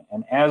point.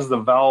 And as the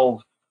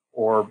valve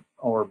or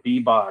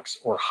B-box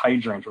or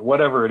hydrant or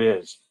whatever it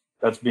is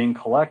that's being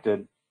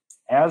collected,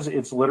 as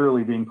it's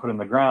literally being put in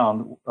the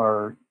ground,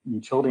 our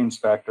utility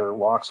inspector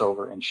walks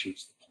over and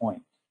shoots the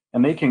point.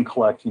 And they can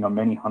collect,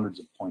 many hundreds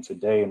of points a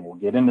day, and we'll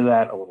get into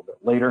that a little bit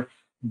later.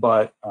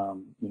 But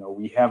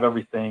we have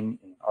everything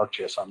in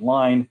ArcGIS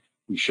Online.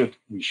 We shoot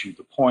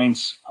the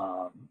points,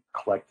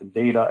 collect the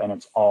data, and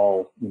it's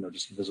all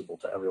just visible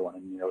to everyone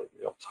in nearly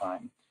real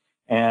time.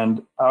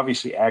 And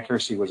obviously,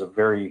 accuracy was a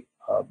very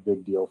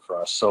big deal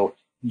for us. So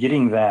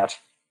getting that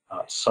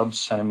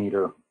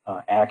sub-centimeter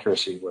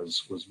accuracy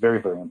was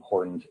very, very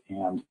important.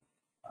 And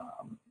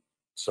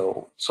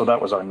so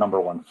that was our number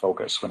one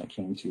focus when it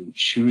came to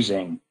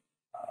choosing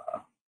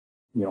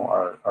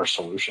our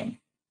solution.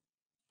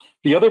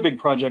 The other big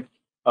project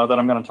that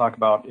I'm going to talk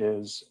about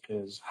is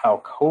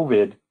how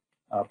COVID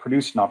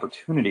produced an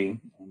opportunity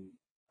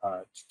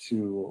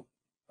to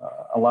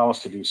allow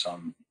us to do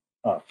some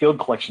field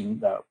collection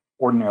that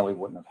ordinarily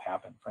wouldn't have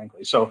happened,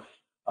 frankly. So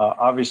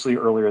obviously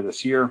earlier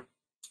this year,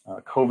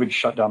 COVID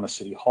shut down the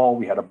city hall.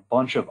 We had a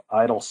bunch of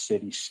idle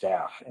city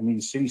staff, and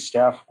these city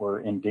staff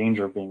were in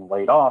danger of being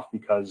laid off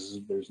because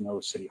there's no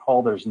city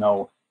hall, there's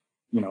no,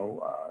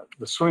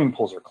 the swimming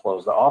pools are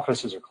closed, the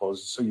offices are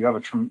closed. So you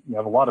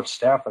have a lot of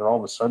staff that are all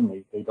of a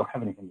sudden they don't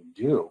have anything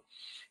to do.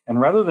 And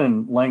rather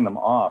than laying them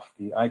off,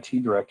 the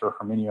IT director,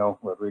 Herminio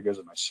Rodriguez,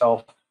 and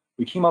myself,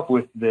 we came up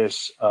with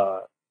this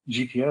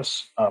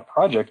GPS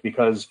project,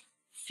 because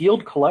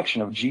field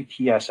collection of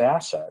GPS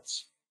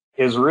assets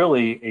is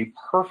really a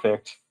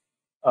perfect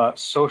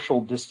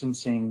social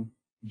distancing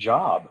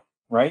job,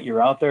 right?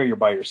 You're out there, you're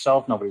by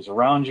yourself, nobody's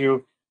around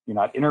you, you're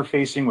not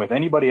interfacing with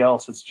anybody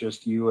else, it's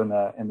just you and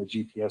the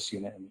GPS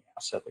unit and the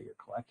asset that you're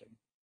collecting.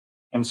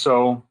 And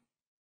so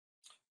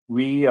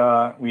we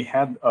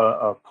had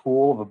a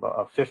pool of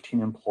about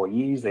 15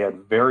 employees. They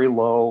had very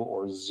low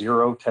or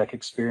zero tech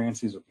experience.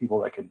 These are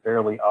people that could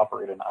barely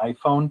operate an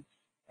iPhone,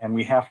 and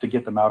we have to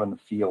get them out in the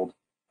field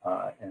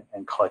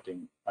and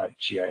collecting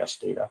GIS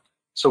data.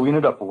 So we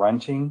ended up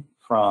renting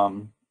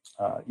from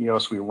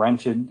EOS. We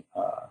rented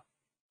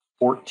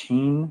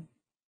 14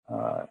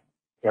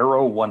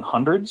 Aero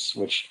 100s,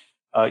 which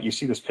you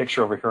see this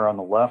picture over here on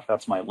the left.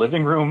 That's my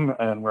living room,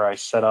 and where I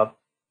set up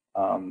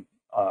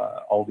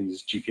all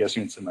these GPS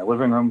units in my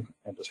living room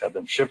and just had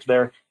them shipped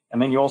there.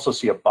 And then you also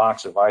see a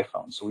box of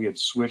iPhones. So we had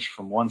switched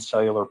from one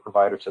cellular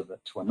provider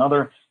to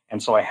another.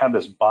 And so I had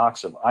this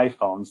box of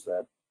iPhones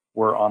that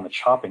were on the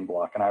chopping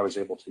block, and I was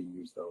able to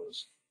use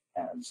those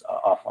as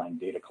offline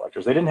data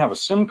collectors. They didn't have a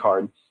SIM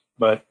card,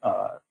 but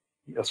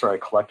SRI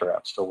Collector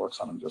app still works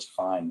on them just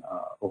fine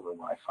over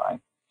Wi-Fi.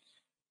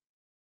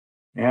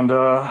 And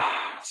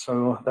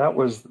so that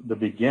was the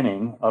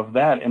beginning of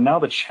that. And now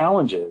the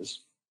challenge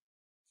is,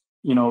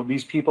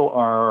 these people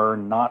are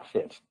not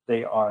fit.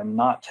 They are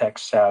not tech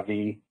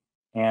savvy,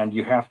 and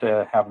you have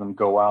to have them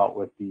go out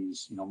with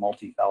these,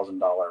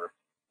 multi-thousand-dollar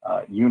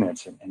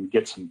units and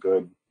get some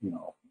good,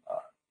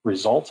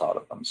 results out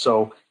of them.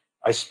 So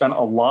I spent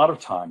a lot of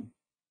time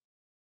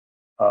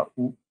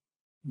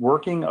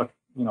working,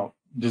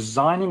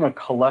 designing a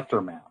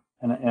collector map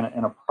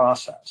and a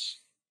process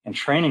and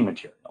training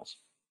materials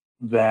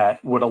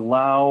that would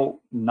allow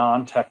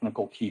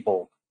non-technical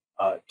people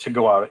to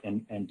go out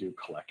and do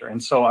collector.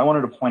 And so I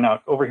wanted to point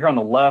out over here on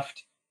the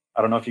left,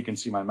 I don't know if you can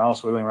see my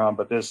mouse wiggling around,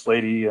 but this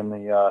lady in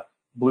the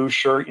blue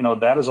shirt,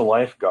 that is a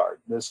lifeguard.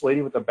 This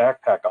lady with the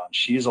backpack on,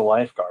 she's a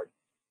lifeguard.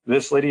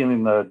 This lady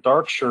in the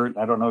dark shirt,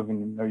 I don't know if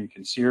you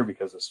can see her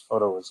because this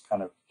photo is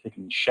kind of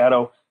taken in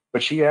shadow,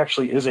 but she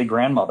actually is a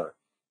grandmother.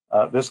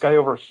 This guy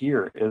over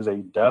here is a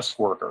desk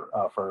worker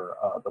for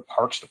the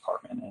Parks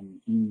Department,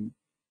 and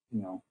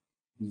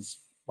he's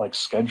like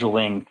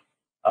scheduling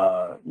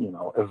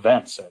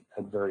events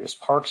at various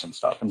parks and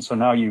stuff. And so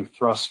now you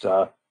thrust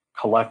a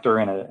collector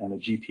and a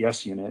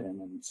GPS unit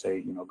and then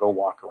say, go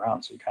walk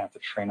around. So you kind of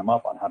have to train them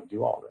up on how to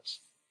do all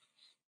this.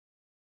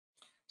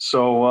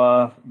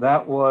 So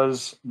that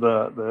was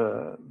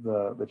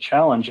the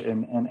challenge.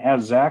 And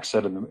as Zach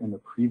said in the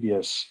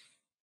previous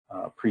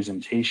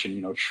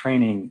presentation,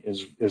 training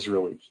is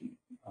really key.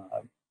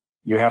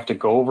 You have to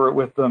go over it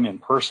with them in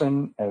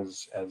person,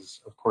 as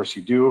of course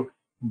you do,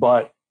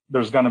 but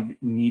there's going to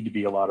need to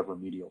be a lot of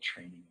remedial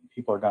training.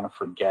 People are going to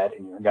forget,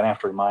 and you're going to have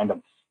to remind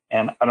them.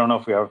 And I don't know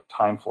if we have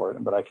time for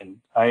it, but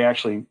I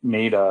actually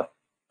made a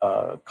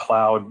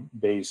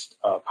cloud-based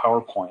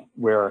PowerPoint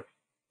where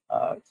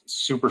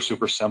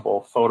super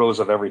simple, photos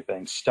of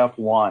everything. Step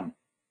one,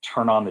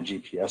 turn on the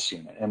GPS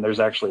unit. And there's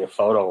actually a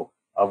photo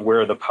of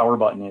where the power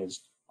button is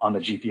on the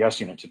GPS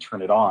unit to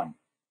turn it on.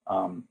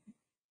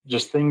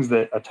 just things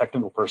that a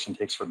technical person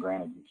takes for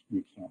granted,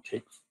 you can't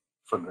take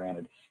for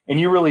granted. And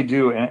you really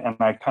do, and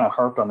I kind of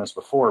harped on this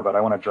before, but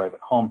I want to drive it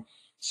home.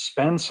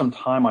 Spend some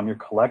time on your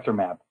collector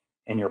map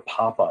and your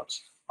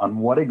pop-ups on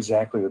what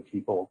exactly the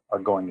people are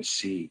going to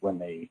see when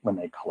they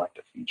collect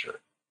a feature.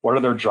 What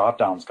are their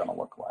drop-downs going to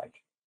look like?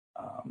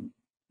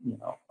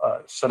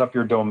 Set up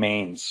your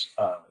domains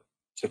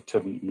to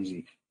be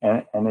easy.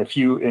 And if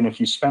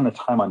you spend the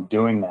time on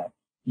doing that,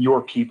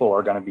 your people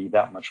are going to be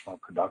that much more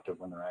productive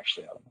when they're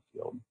actually out in the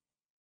field.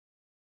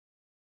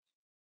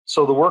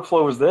 So the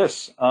workflow is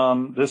this.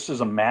 This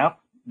is a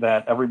map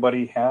that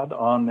everybody had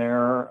on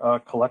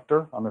their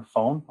collector, on their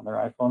phone, on their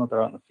iPhone if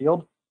they're out in the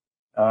field.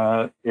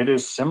 It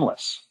is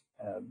SIMless.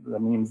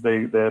 That means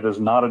that is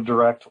not a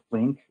direct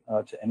link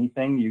to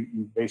anything.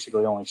 You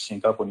basically only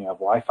sync up when you have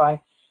Wi-Fi.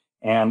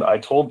 And I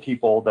told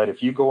people that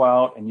if you go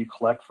out and you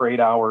collect for 8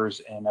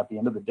 hours and at the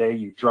end of the day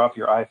you drop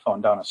your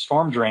iPhone down a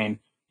storm drain,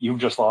 you've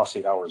just lost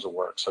 8 hours of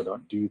work, so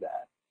don't do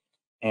that.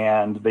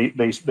 And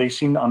they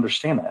seem to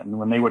understand that. And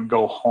when they would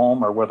go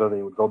home or whether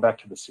they would go back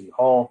to the city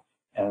hall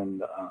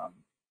and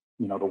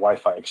the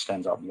Wi-Fi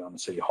extends out beyond the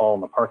city hall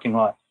in the parking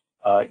lot,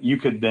 you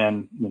could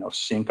then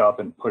sync up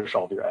and push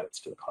all of your edits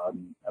to the cloud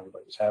and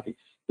everybody's happy.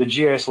 The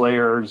GIS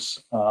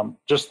layers,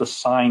 just the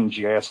signed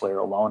GIS layer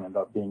alone ended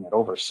up being at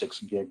over 6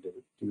 gig to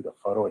do the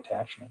photo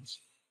attachments.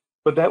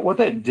 But what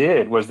that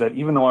did was that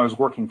even though I was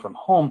working from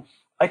home,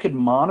 I could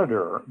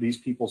monitor these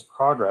people's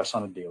progress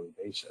on a daily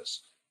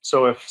basis.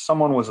 So if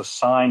someone was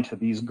assigned to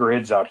these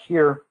grids out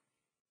here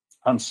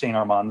on St.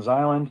 Armand's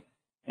Island,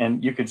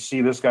 and you could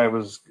see this guy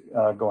was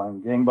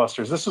going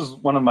gangbusters. This is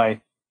one of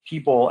my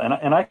people,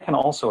 and I can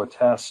also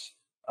attest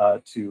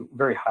to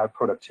very high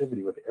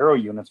productivity with aero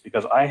units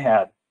because I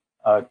had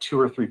 2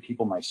 or 3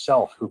 people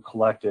myself who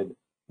collected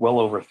well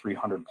over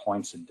 300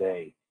 points a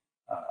day.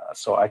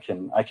 So I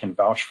can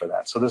vouch for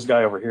that. So this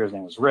guy over here, his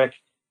name was Rick,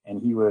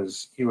 and he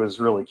was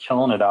really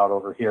killing it out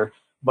over here.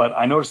 But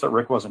I noticed that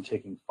Rick wasn't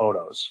taking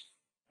photos.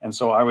 And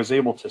so I was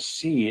able to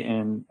see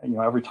in,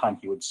 every time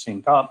he would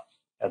sync up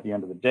at the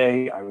end of the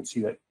day, I would see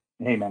that,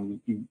 hey man,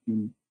 you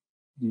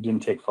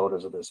didn't take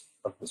photos of this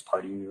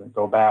party. You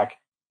go back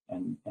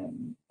and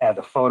add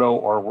the photo,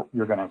 or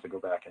you're gonna have to go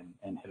back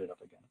and hit it up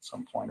again at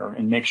some point,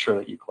 and make sure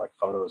that you collect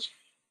photos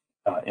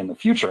in the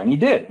future. And he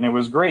did, and it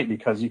was great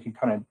because you can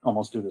kind of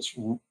almost do this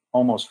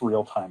almost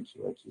real-time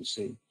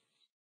QA/QC.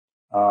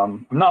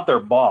 I'm not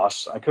their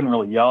boss. I couldn't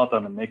really yell at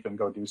them and make them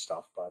go do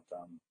stuff, but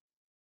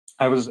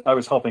I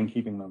was helping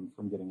keeping them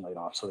from getting laid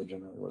off, so they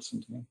generally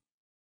listened to me.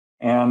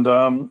 And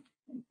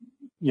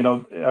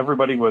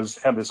everybody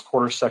had this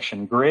quarter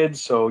section grid.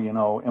 So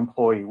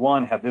employee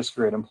 1 had this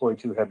grid, employee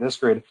 2 had this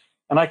grid,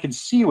 and I could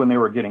see when they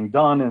were getting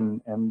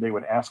done, and they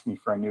would ask me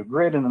for a new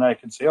grid, and then I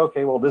could say,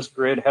 okay, well this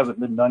grid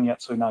hasn't been done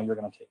yet, so now you're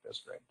going to take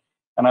this grid,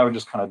 and I would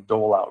just kind of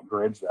dole out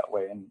grids that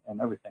way, and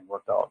everything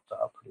worked out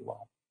pretty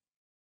well.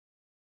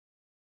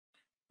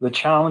 The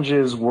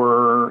challenges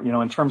were,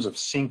 in terms of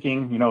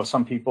syncing,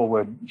 some people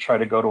would try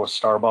to go to a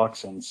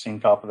Starbucks and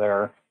sync up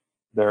their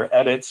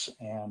edits,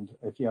 and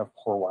if you have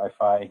poor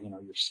Wi-Fi,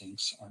 your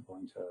syncs aren't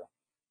going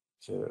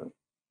to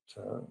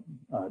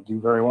do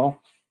very well,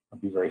 or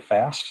be very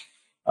fast.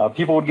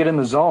 People would get in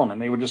the zone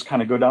and they would just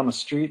kind of go down the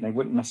street and they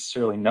wouldn't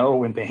necessarily know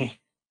when they,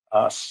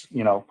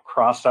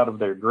 crossed out of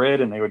their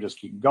grid, and they would just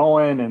keep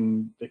going,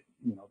 and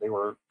they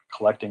were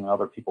collecting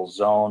other people's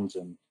zones,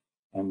 and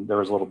there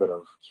was a little bit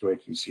of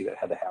QA/QC that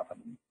had to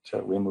happen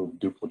to remove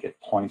duplicate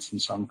points in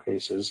some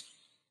cases.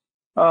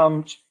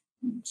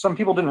 Some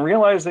people didn't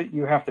realize that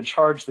you have to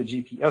charge the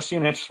GPS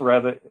units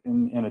rather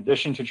in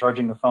addition to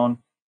charging the phone.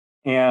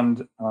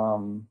 And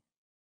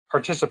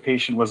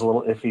participation was a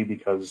little iffy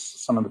because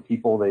some of the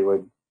people, they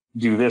would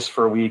do this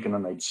for a week and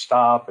then they'd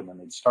stop and then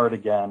they'd start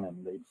again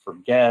and they'd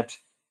forget.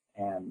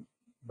 One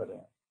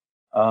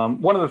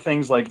of the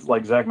things,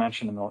 like Zach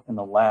mentioned in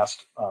the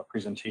last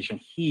presentation,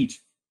 heat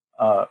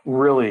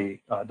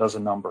really does a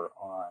number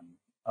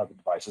on the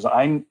devices.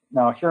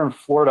 Now here in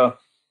Florida,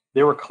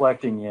 they were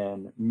collecting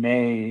in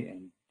May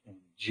and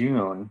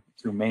June,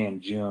 through May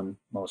and June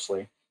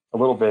mostly, a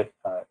little bit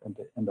at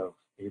the end of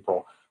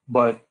April.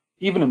 But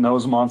even in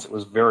those months, it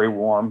was very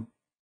warm,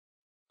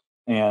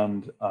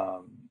 and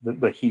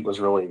the heat was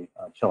really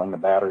killing the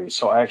batteries.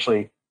 So I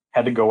actually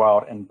had to go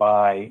out and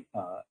buy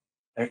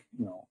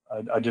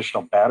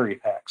additional battery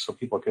packs so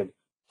people could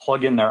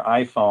plug in their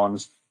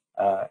iPhones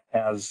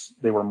as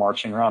they were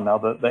marching around. Now,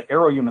 the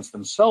aero units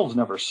themselves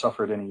never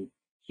suffered any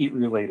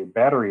heat-related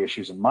battery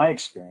issues in my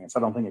experience.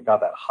 I don't think it got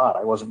that hot.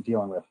 I wasn't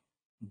dealing with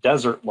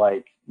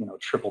desert-like,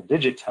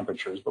 triple-digit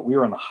temperatures, but we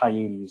were in the high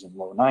 80s and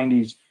low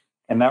 90s,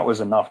 and that was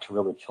enough to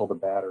really kill the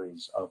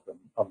batteries of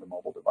the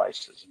mobile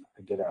devices. And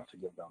I did have to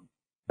give them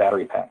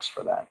battery packs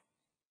for that.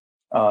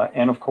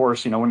 And of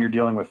course, when you're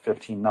dealing with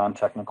 15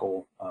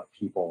 non-technical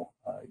people,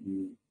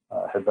 you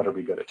had better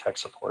be good at tech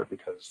support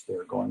because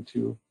they're going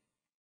to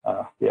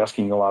be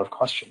asking you a lot of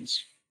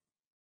questions.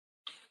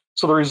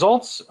 So the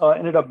results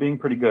ended up being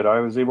pretty good. I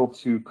was able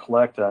to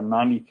collect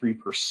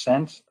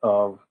 93%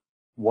 of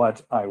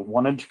what I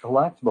wanted to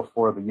collect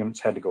before the units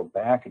had to go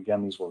back.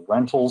 Again, these were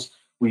rentals.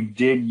 We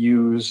did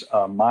use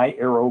My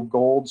Arrow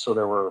Gold, so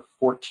there were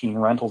 14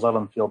 rentals out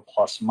on the field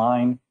plus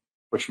mine,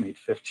 which made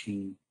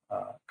 15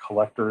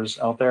 collectors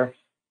out there.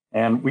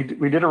 And we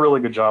did a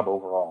really good job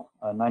overall.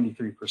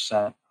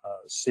 93%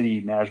 city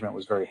management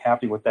was very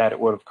happy with that. It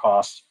would have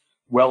cost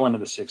well into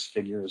the six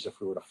figures if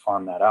we would have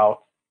farmed that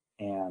out.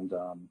 And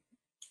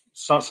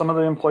some of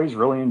the employees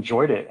really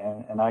enjoyed it.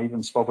 And I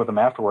even spoke with them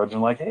afterwards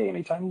and like, hey,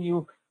 anytime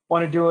you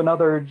want to do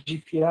another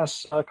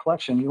GPS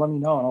collection, you let me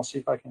know and I'll see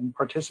if I can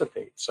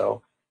participate.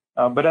 So,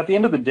 but at the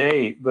end of the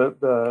day,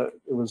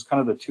 it was kind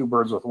of the two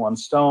birds with one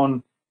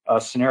stone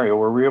scenario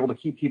where we were able to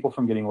keep people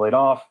from getting laid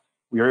off.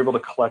 We were able to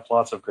collect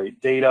lots of great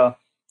data,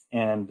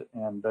 and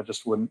that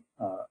just wouldn't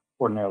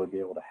ordinarily be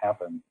able to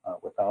happen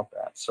without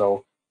that.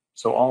 So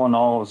all in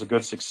all, it was a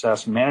good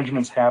success.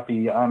 Management's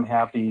happy, I'm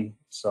happy.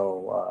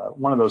 So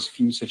one of those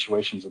few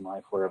situations in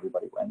life where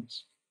everybody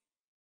wins.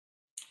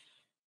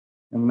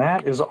 And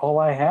that is all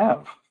I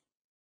have.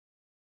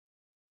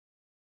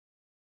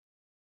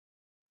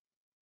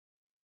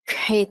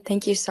 Great,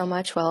 thank you so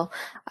much, Will.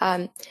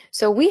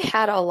 So we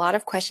had a lot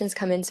of questions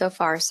come in so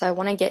far, so I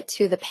want to get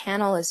to the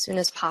panel as soon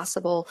as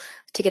possible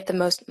to get the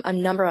most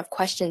number of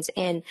questions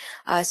in.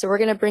 So we're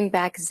going to bring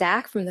back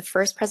Zach from the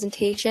first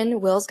presentation.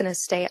 Will's going to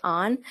stay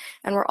on,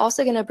 and we're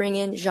also going to bring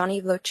in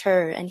Jean-Yves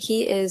Lauteur, and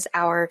he is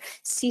our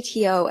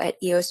CTO at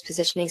EOS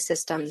Positioning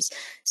Systems.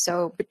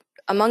 So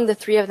among the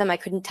three of them, I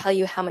couldn't tell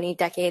you how many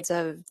decades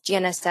of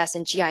GNSS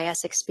and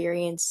GIS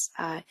experience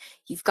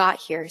you've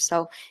got here.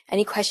 So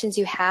any questions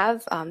you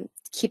have,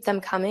 keep them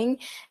coming.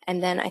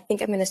 And then I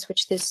think I'm going to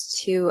switch this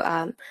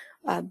to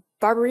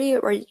Barbary.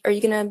 Are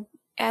you going to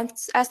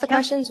ask the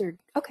questions? Or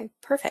okay,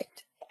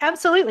 perfect.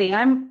 Absolutely.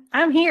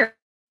 I'm here,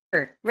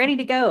 ready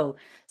to go.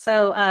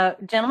 So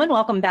gentlemen,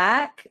 welcome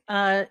back.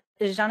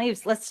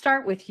 Jean-Yves, let's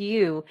start with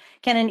you.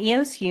 Can an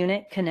EOS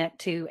unit connect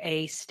to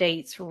a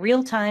state's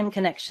real-time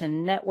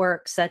connection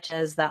network, such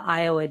as the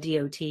Iowa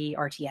DOT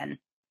RTN?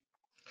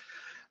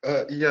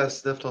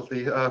 Yes,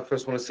 definitely.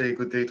 First, want to say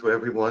good day to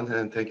everyone,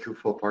 and thank you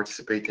for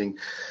participating.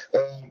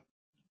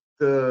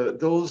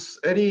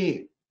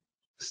 Any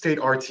state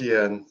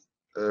RTN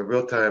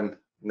real-time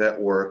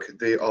network,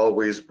 they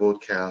always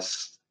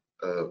broadcast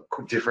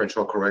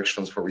differential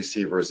corrections for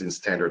receivers in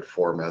standard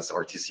formats,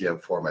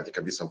 RTCM format. It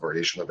can be some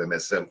variation of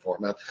MSM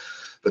format,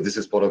 but this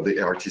is part of the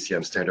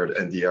RTCM standard,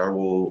 and the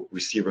Arrow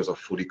receivers are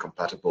fully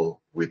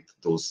compatible with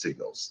those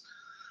signals.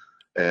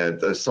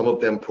 And some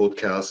of them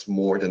broadcast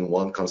more than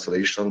one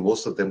constellation.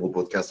 Most of them will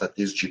broadcast at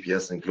least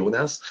GPS and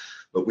GLONASS,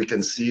 but we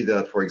can see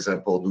that, for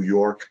example, New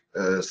York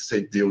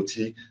State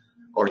DOT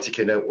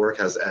RTK network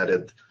has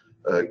added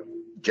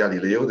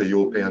Galileo, the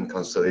European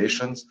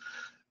constellations.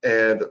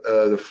 And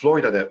the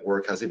Florida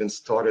network has even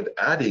started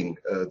adding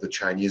the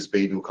Chinese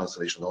Beidou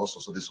constellation also.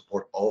 So they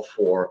support all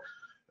four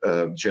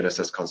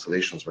GNSS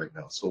constellations right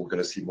now. So we're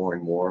going to see more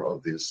and more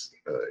of this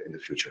in the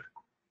future.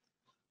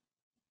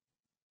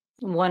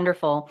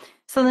 Wonderful.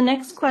 So the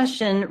next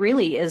question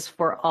really is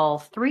for all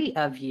three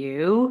of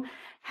you.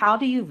 How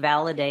do you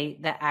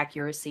validate the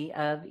accuracy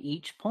of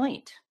each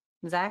point?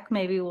 Zach,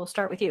 maybe we'll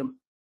start with you.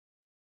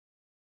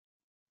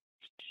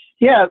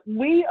 Yeah,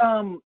 we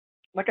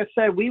like I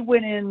said, we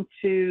went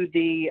into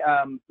the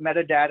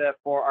metadata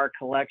for our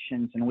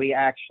collections, and we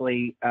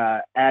actually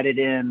added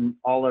in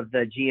all of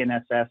the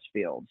GNSS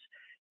fields.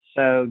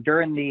 So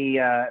during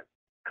the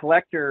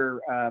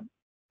collector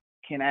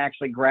can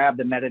actually grab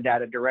the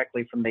metadata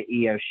directly from the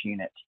EOS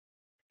unit.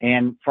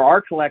 And for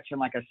our collection,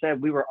 like I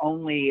said, we were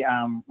only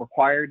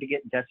required to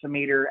get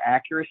decimeter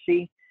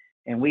accuracy,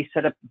 and we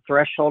set up the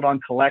threshold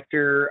on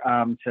collector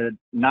to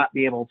not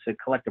be able to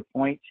collect a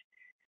point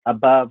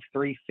above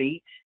 3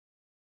 feet.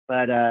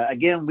 But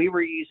again, we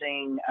were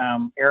using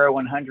Arrow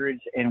 100s,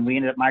 and we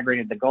ended up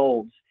migrating to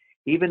golds.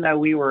 Even though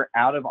we were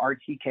out of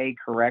RTK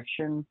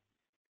correction,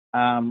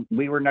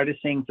 we were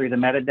noticing through the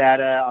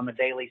metadata on the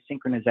daily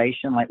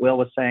synchronization, like Will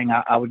was saying,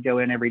 I would go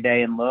in every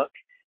day and look.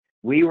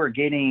 We were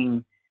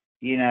getting,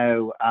 we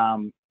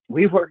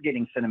were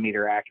getting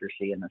centimeter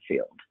accuracy in the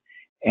field.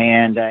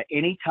 And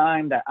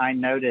anytime that I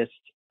noticed,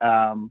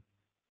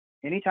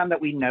 anytime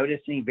that we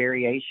noticed any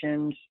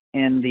variations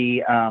in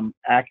the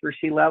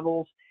accuracy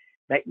levels,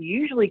 that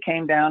usually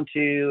came down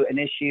to an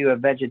issue of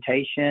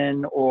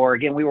vegetation, or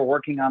again, we were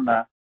working on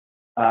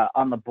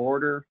the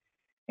border.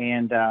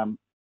 And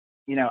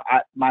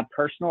my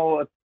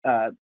personal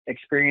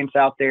experience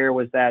out there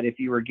was that if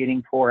you were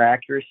getting poor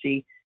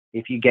accuracy,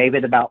 if you gave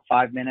it about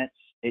 5 minutes,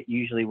 it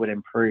usually would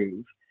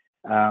improve.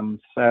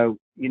 So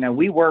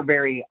we were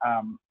very,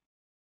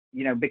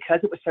 because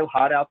it was so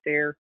hot out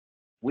there,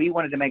 we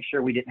wanted to make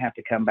sure we didn't have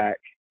to come back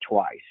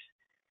twice.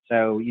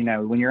 So,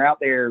 when you're out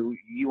there,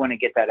 you want to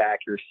get that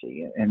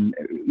accuracy. And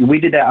we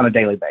did that on a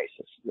daily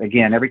basis.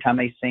 Again, every time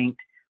they synced,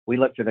 we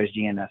looked for those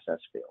GNSS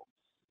fields.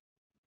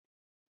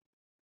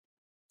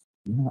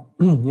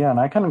 Yeah, and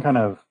I kind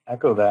of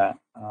echo that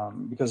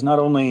because not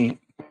only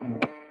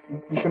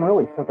you can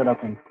really hook it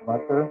up in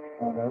collector.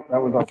 That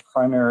was our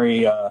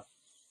primary,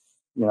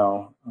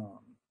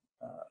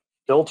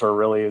 filter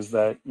really, is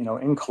that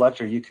in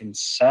collector you can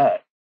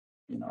set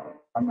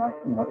I'm not,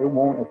 it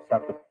won't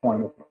accept a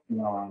point if it's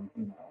beyond,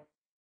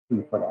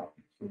 3-foot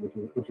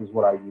accuracy, which is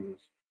what I use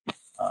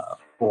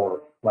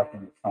for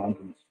collecting the signs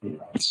and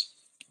streetlights.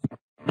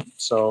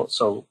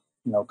 So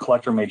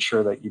collector made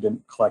sure that you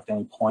didn't collect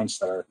any points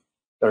that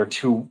are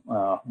too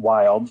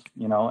wild,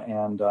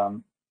 and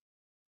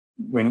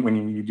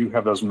when you do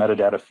have those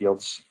metadata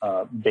fields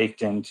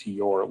baked into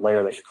your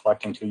layer that you're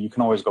collecting to, you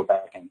can always go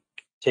back and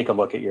take a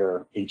look at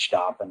your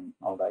HDOP and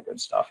all that good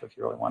stuff if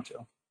you really want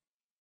to.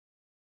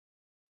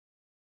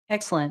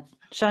 Excellent.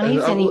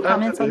 Shanice, any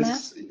comments on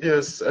that?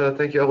 Yes,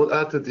 thank you. I will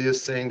add to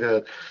this saying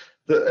that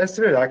the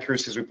estimated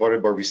accuracies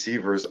reported by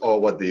receivers are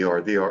what they are.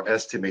 They are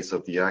estimates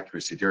of the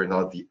accuracy. They are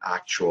not the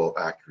actual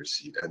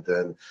accuracy. And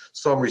then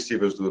some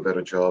receivers do a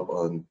better job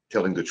on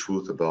telling the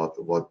truth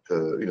about what,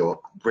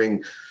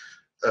 bring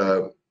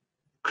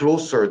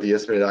closer the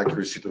estimated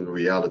accuracy to the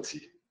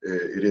reality.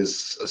 It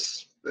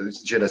is,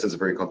 GNSS is a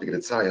very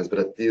complicated science, but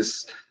at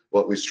least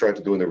what we try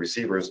to do in the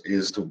receivers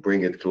is to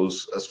bring it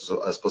close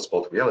as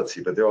possible to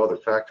reality. But there are other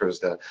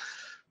factors that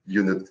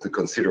you need to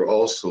consider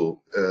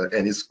also,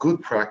 and it's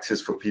good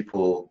practice for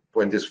people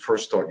when they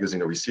first start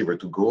using a receiver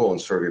to go on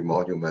survey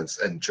monuments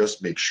and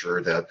just make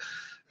sure that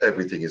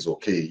everything is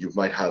okay. You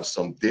might have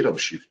some data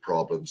shift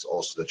problems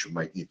also that you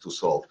might need to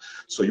solve.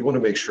 So you want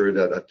to make sure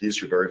that at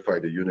least you verify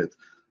the unit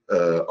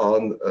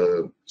on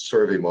a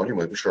survey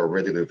monument, which are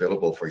readily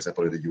available. For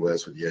example, in the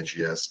US with the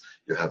GIS,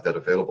 you have that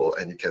available,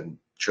 and you can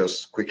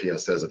just quickly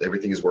assess that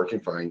everything is working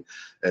fine,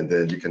 and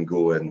then you can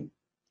go and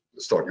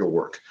start your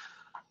work.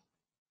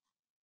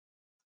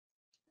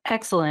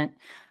 Excellent.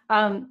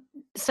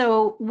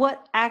 So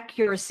what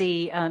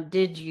accuracy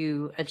did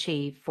you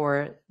achieve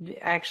for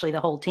actually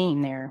the whole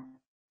team there?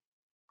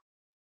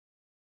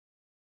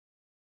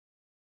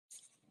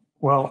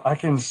 Well, I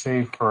can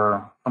say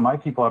for my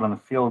people out in the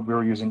field, we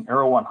were using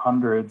Aero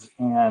 100s,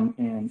 and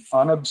in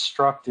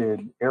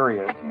unobstructed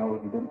areas, where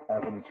we didn't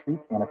have any tree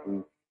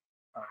canopy,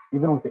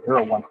 even with the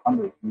Aero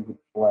 100, you could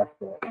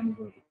collect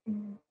anywhere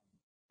between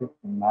 6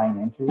 and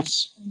 9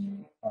 inches,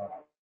 and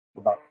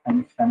about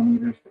 10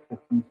 centimeters to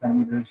 15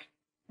 centimeters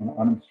in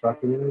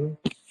unobstructed areas.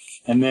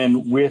 And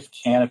then with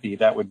canopy,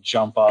 that would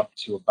jump up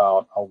to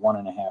about a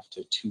 1.5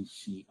 to 2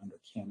 feet under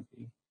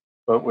canopy.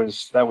 But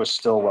that was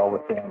still well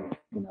within,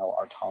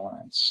 our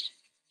tolerance.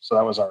 So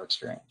that was our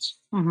experience.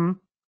 Mm-hmm.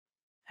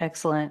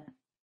 Excellent.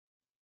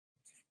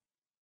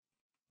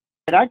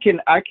 And I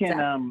can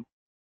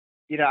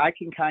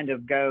kind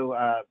of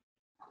go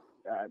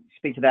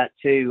speak to that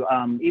too.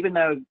 Even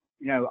though,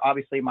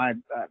 obviously my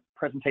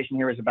presentation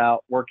here is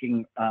about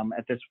working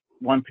at this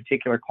one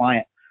particular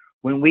client.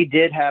 When we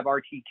did have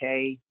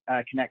RTK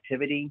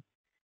connectivity,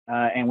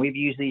 and we've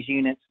used these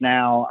units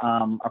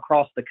now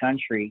across the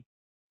country,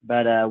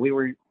 but we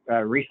were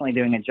recently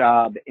doing a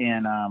job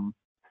in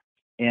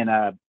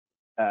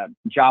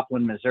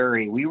Joplin,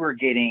 Missouri. We were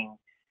getting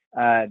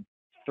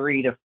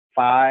 3 to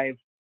 5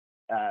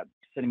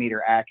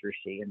 centimeter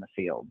accuracy in the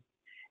field,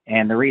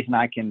 and the reason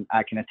I can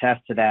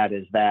attest to that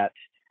is that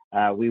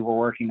we were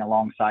working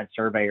alongside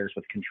surveyors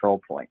with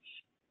control points.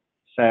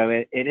 So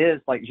it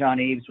is like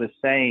Jean-Yves was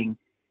saying.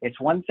 It's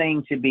one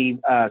thing to be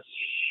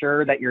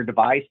sure that your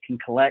device can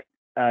collect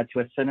to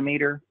a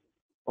centimeter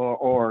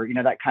or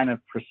that kind of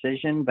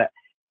precision, but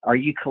are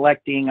you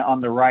collecting on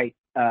the right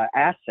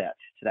asset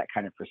to that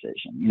kind of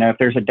precision? If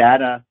there's a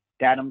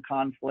datum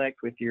conflict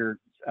with your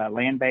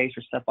land base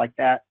or stuff like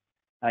that,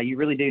 you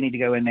really do need to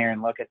go in there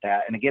and look at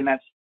that. And again,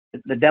 that's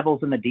the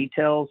devil's in the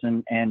details,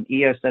 and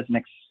EOS does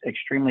an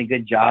extremely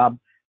good job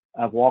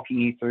of walking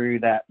you through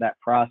that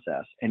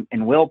process,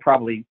 and will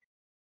probably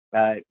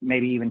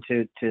maybe even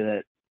to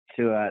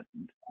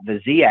the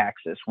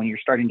z-axis when you're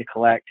starting to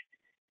collect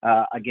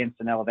against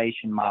an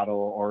elevation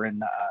model or in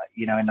the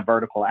in the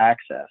vertical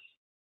axis,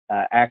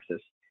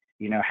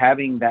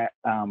 having that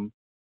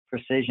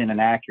precision and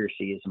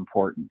accuracy is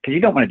important because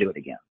you don't want to do it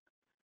again.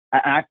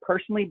 I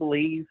personally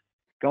believe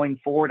going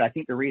forward, I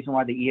think the reason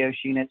why the EOS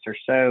units are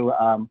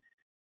so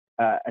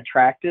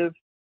attractive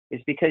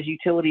is because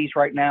utilities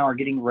right now are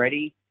getting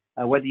ready,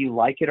 whether you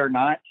like it or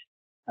not.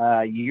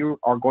 You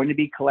are going to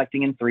be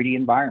collecting in 3D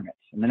environments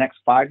in the next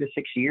 5 to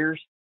 6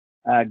 years.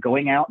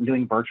 Going out and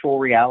doing virtual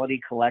reality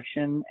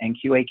collection and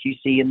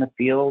QA/QC in the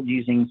field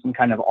using some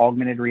kind of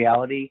augmented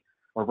reality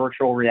or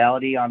virtual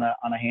reality on a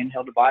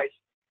handheld device.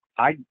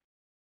 I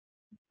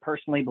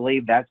personally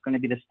believe that's going to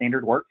be the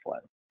standard workflow.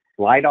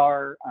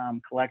 LiDAR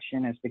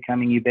collection is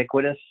becoming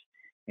ubiquitous,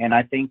 and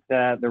I think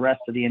the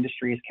rest of the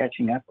industry is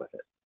catching up with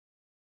it.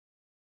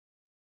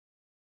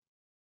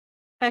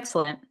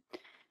 Excellent.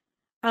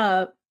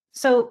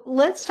 So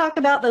let's talk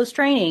about those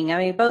training. I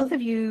mean, both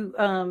of you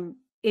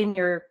in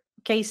your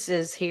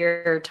cases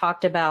here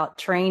talked about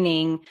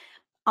training.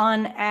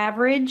 On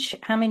average,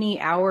 how many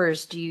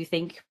hours do you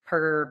think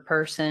per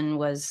person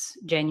was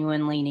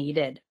genuinely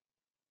needed?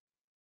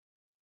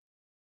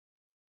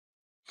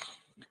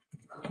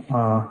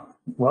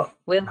 Well,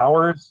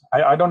 hours,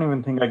 I don't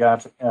even think I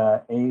got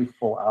a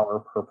full hour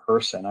per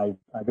person. I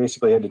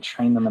basically had to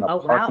train them in a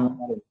parking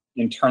lot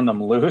and turn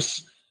them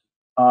loose.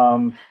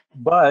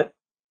 But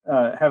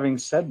having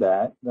said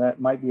that, that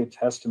might be a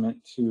testament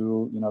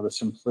to, you know, the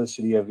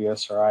simplicity of the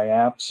SRI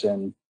apps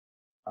and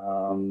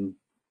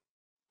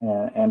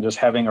just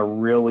having a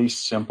really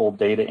simple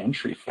data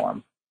entry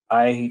form.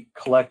 I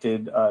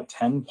collected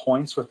 10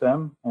 points with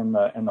them in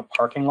the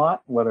parking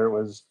lot, whether it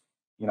was,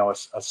 you know,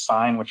 a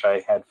sign which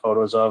I had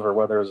photos of, or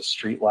whether it was a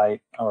street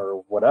light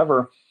or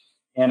whatever.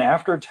 And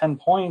after 10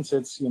 points,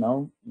 it's, you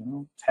know,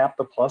 tap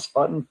the plus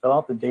button, fill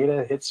out the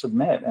data, hit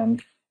submit,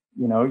 and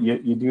you know,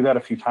 you do that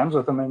a few times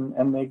with them,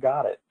 and they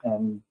got it.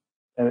 And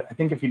I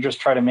think if you just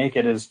try to make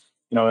it as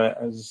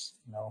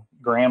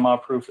grandma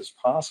proof as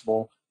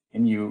possible,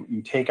 and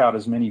you take out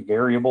as many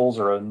variables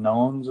or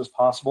unknowns as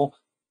possible,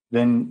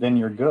 then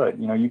you're good.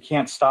 You know, you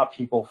can't stop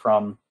people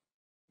from,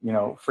 you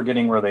know,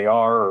 forgetting where they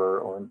are,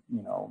 or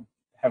you know,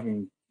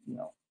 having, you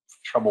know,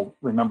 trouble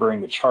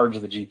remembering the charge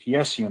of the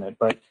GPS unit.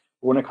 But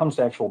when it comes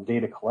to actual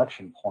data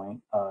collection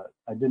point,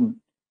 I didn't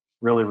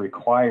really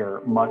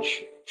require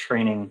much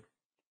training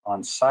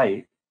on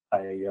site.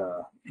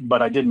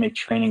 But I did make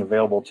training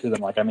available to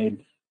them. Like I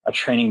made a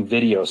training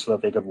video so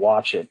that they could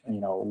watch it,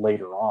 you know,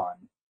 later on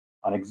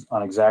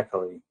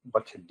exactly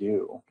what to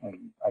do.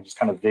 And I just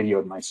kind of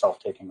videoed myself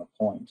taking a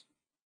point.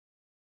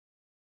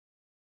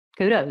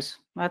 Kudos.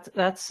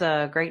 That's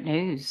great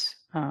news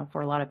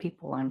for a lot of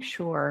people, I'm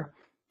sure.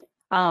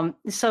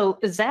 So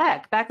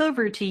Zach, back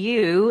over to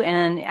you,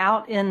 and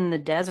out in the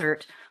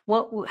desert,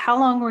 how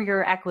long were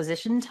your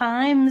acquisition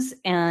times?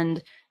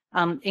 And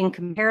in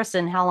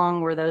comparison, how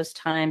long were those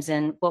times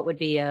in what would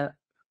be a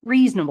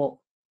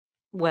reasonable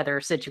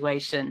weather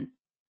situation?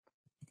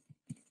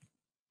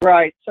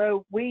 Right.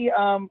 So we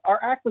our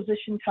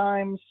acquisition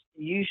times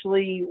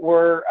usually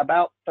were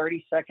about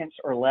 30 seconds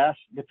or less,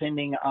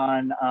 depending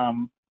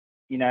on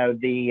you know,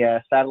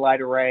 the satellite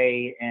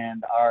array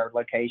and our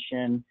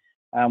location.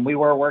 We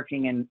were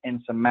working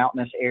in some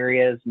mountainous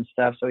areas and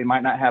stuff, so we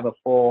might not have a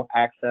full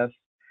access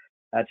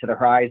to the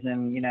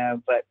horizon, you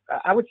know, but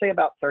I would say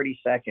about 30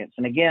 seconds.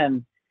 And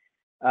again,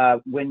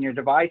 when your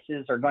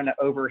devices are going to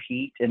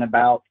overheat in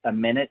about a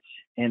minute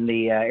in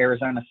the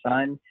Arizona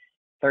sun,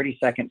 30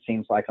 seconds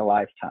seems like a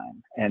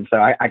lifetime. And so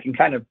I can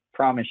kind of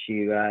promise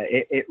you,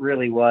 it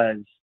really was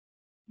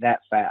that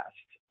fast.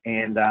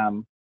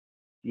 And,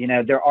 you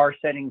know, there are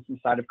settings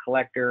inside of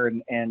Collector,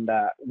 and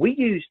we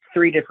used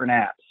 3 different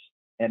apps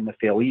in the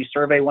field. We used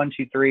Survey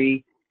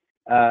 123,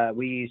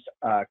 we used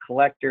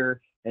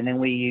Collector, and then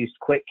we used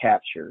Quick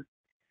Capture.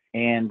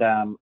 And,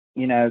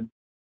 you know,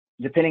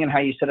 depending on how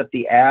you set up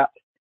the app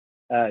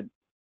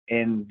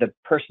and the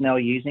personnel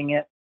using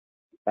it,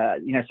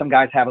 you know, some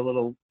guys have a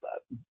little,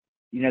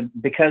 you know,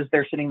 because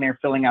they're sitting there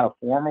filling out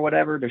a form or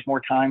whatever, there's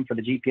more time for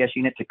the GPS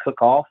unit to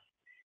cook off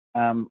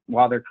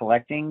while they're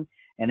collecting.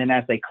 And then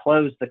as they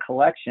close the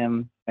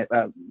collection,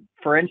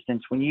 for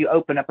instance, when you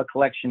open up a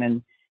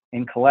collection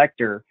in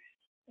Collector,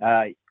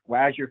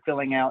 as you're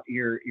filling out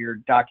your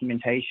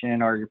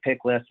documentation or your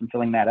pick list and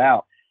filling that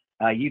out,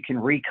 you can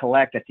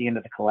recollect at the end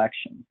of the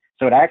collection.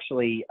 So it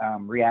actually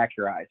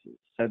reaccurizes.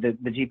 So the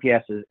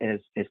GPS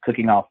is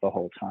cooking off the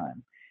whole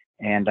time.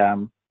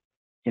 And,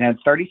 you know,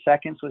 30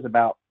 seconds was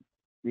about,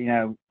 you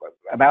know,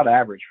 about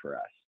average for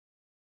us.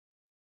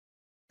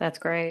 That's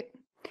great.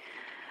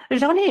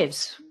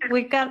 Jean-Yves,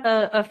 we've got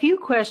a few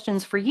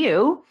questions for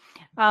you.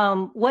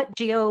 What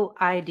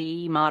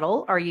GeoID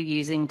model are you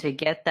using to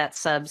get that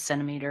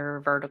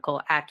sub-centimeter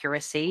vertical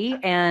accuracy?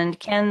 And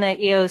can the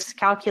EOS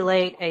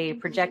calculate a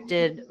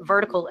projected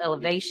vertical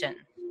elevation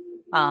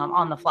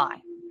on the fly?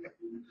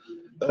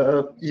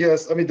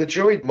 Yes, I mean, the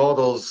GeoID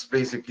models,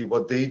 basically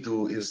what they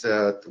do is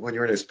that when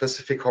you're in a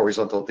specific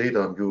horizontal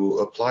datum, you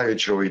apply a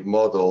GeoID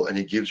model and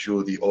it gives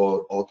you the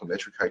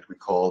autometric height we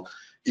call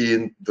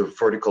in the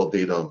vertical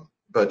datum,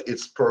 but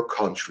it's per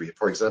country.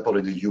 For example,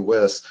 in the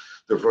US,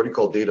 the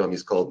vertical datum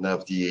is called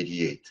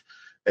NAVD88,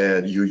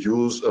 and you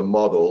use a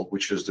model,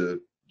 which is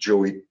the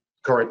GeoID,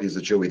 currently is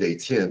the GeoID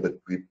 18, but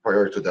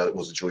prior to that it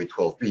was the GeoID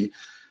 12B,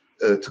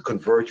 to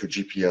convert your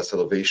GPS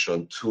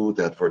elevation to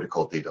that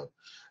vertical datum.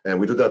 And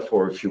we do that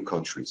for a few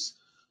countries.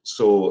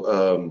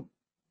 So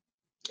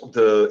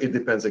it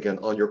depends again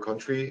on your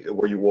country,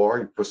 where you are,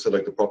 you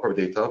select the proper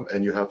datum,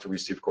 and you have to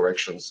receive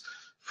corrections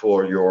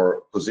for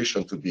your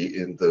position to be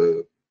in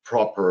the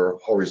proper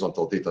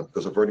horizontal datum,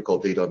 because a vertical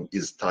datum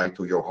is tied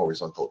to your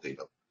horizontal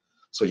datum.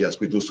 So yes,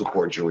 we do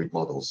support GeoID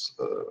models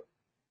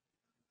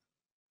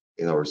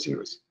in our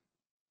series.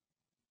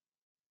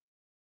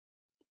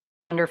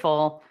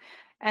 Wonderful.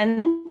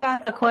 And I've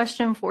got a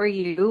question for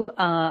you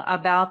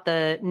about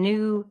the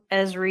new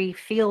Esri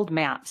Field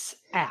Maps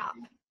app.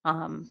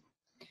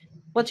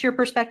 What's your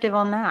perspective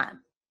on that?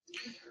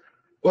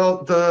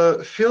 Well,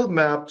 the field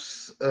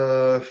maps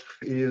will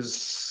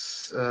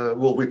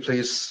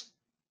replace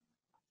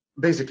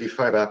basically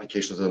 5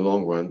 applications in the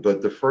long run,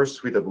 but the first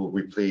 3 that will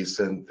replace,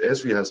 and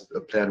Esri has a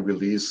planned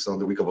release on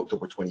the week of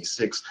October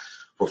 26th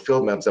for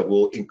field maps that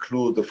will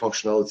include the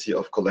functionality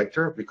of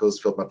Collector, because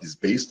field map is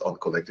based on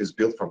Collector, is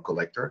built from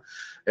Collector,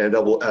 and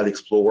that will add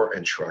Explorer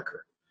and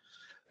Tracker.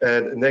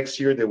 And next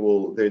year they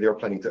are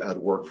planning to add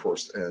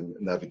Workforce and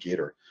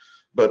Navigator.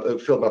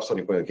 But field map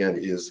starting point again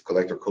is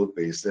collector code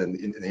based and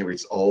it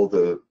inherits all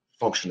the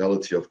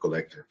functionality of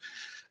collector.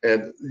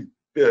 And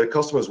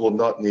customers will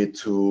not need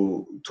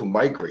to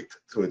migrate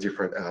to a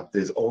different app.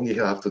 They only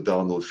have to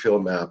download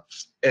field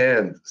maps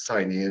and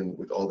sign in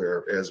with all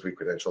their Esri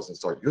credentials and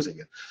start using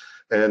it.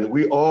 And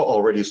we are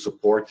already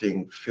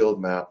supporting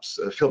field maps.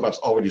 Field maps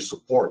already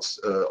supports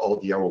all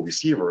the arrow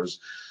receivers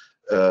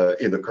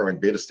in the current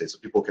beta state, so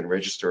people can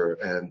register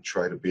and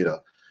try to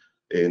beta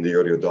in the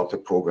early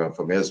adopter program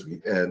from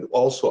Esri, and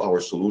also our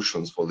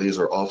solutions for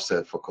laser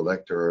offset for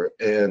collector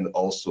and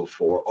also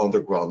for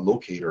underground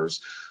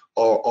locators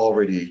are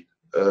already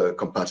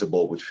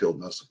compatible with field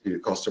maps.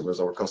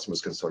 Our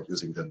customers can start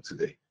using them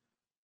today.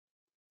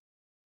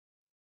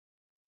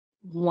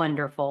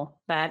 Wonderful.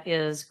 That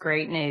is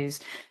great news.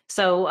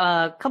 So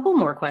a couple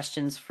more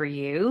questions for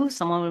you.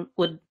 Someone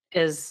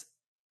is,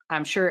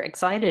 I'm sure,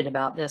 excited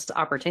about this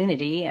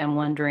opportunity and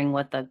wondering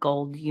what the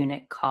gold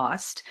unit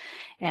cost.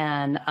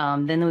 And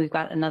then we've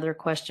got another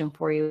question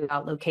for you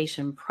about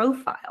location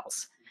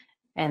profiles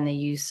and the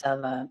use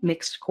of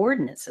mixed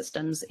coordinate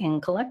systems in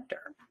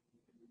collector.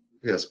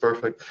 Yes,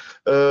 perfect.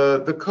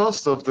 The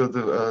cost of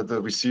the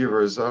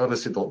receivers, I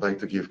honestly don't like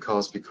to give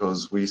cost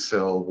because we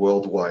sell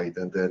worldwide,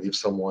 and then if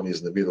someone is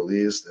in the Middle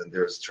East and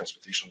there's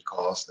transportation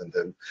cost and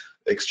then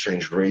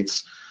exchange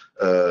rates,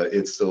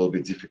 it's a little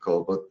bit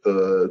difficult. But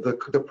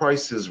the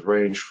prices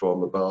range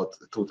from about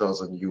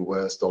 $2,000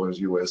 US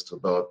to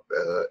about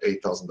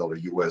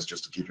 $8,000 US,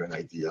 just to give you an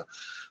idea.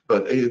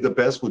 But the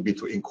best would be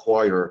to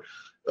inquire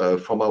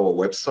from our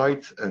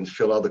website and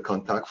fill out the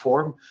contact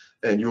form,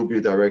 and you'll be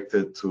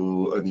directed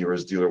to a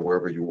nearest dealer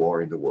wherever you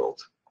are in the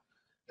world.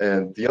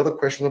 And the other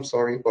question, I'm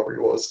sorry,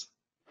 Barbara, was?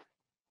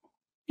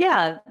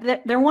 Yeah,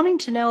 they're wanting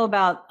to know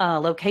about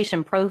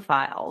location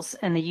profiles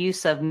and the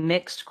use of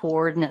mixed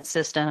coordinate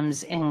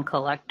systems in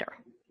collector.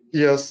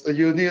 Yes,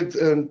 you need,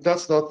 and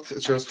that's not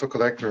just for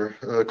collector.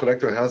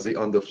 Collector has the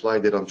on-the-fly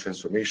datum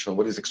transformation.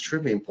 What is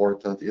extremely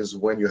important is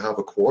when you have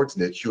a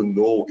coordinate, you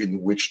know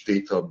in which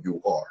datum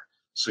you are.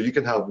 So you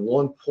can have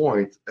one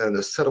point and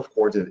a set of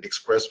coordinates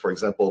expressed, for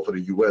example, for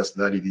the US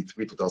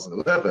 983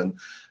 2011,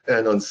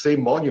 and on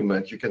same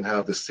monument, you can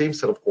have the same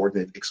set of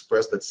coordinates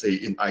expressed, let's say,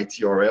 in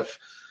ITRF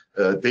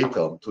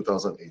datum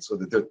 2008. So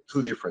they're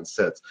two different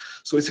sets.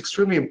 So it's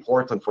extremely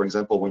important, for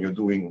example, when you're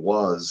doing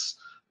WAS,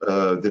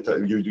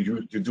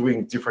 you're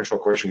doing differential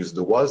correction using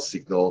the WAS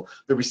signal,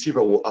 the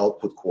receiver will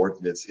output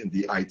coordinates in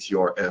the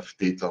ITRF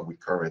data with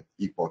current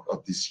epoch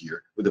of this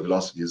year, with the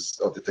velocities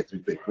of the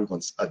technical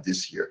improvements at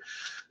this year.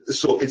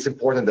 So it's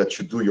important that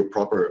you do your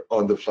proper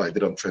on-the-fly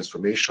datum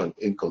transformation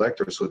in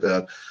collector so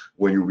that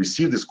when you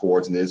receive these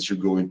coordinates, you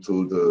go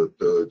into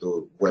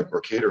the web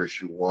Mercator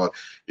if you want,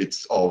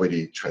 it's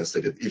already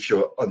translated. If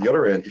you're on the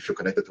other end, if you're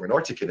connected to an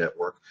RTK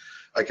network,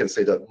 I can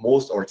say that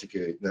most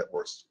RTK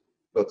networks,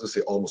 not to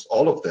say almost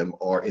all of them,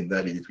 are in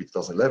 983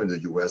 2011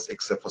 in the US,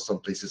 except for some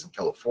places in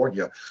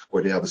California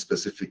where they have a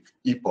specific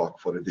epoch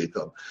for the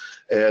datum.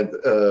 And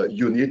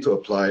you need to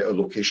apply a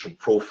location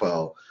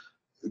profile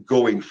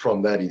going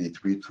from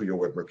 983 to your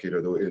web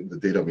Mercator, the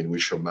datum in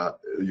which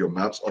your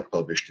maps are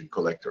published in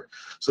collector.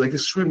 So it's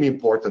extremely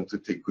important to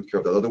take good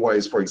care of that.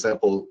 Otherwise, for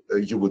example,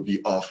 you would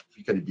be off,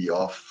 you can be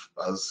off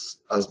as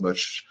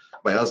much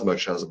as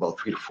about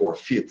 3 to 4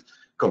 feet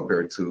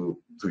compared to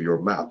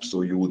your map.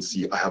 So you would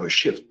see I have a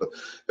shift, but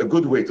a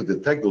good way to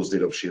detect those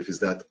datum shifts is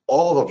that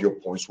all of your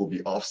points will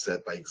be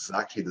offset by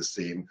exactly the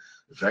same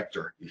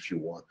vector if you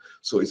want.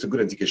 So it's a good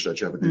indication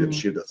that you have a datum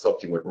shift, that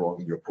something went wrong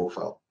in your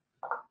profile.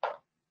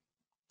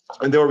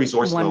 And there are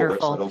resources on our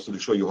website also to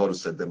show you how to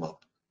set them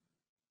up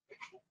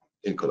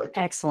in collector.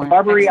 Excellent.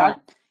 Barbara,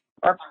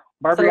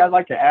 So, I'd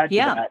like to add to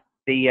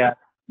yeah.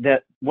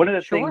 that one of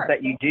the things Sure.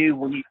 that you do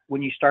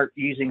when you start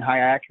using high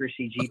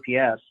accuracy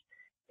GPS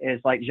is,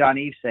 like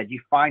Jean-Yves said,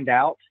 you find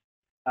out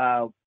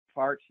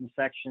parts and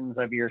sections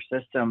of your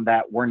system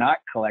that were not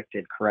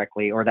collected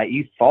correctly or that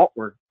you thought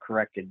were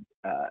corrected,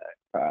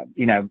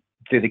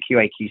 through the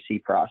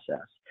QA/QC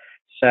process.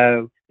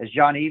 So as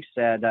Jean-Yves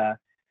said,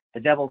 the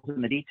devil's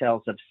in the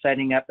details of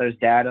setting up those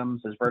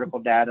datums, those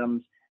vertical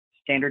datums,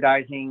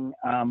 standardizing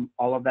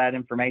all of that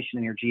information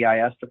in your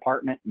GIS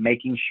department,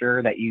 making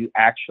sure that you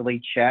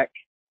actually check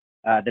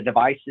the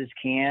devices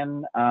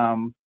and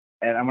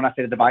when I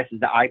say the devices,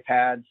 the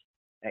iPads,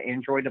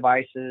 Android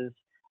devices,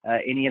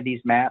 any of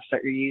these maps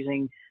that you're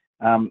using,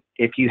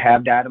 if you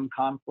have datum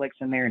conflicts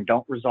in there and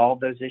don't resolve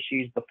those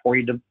issues before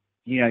you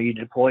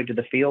deploy to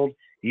the field,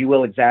 you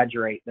will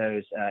exaggerate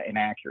those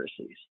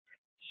inaccuracies.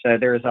 So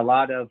there's a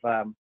lot of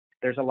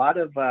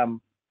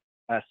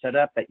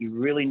setup that you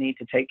really need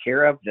to take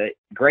care of. The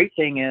great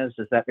thing is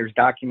that there's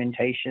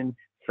documentation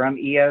from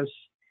EOS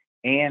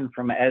and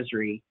from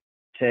Esri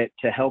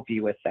to help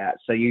you with that.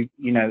 So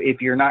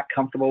if you're not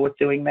comfortable with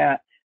doing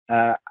that,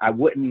 I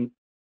wouldn't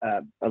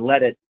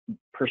let it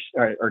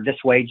or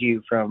dissuade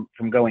you from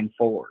going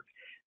forward.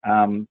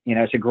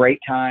 It's a great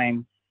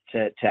time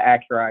to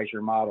accurize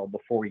your model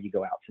before you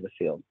go out to the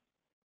field.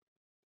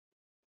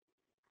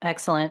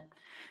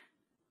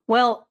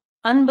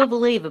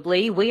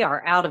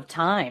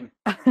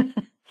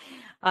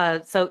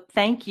 So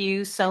thank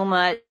you so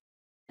much.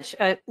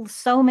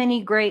 So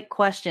many great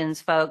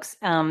questions, folks.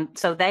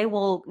 So they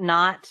will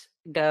not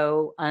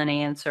go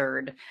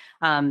unanswered.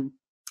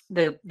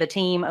 The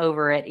team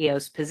over at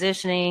EOS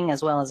Positioning,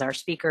 as well as our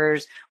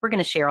speakers, we're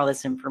going to share all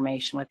this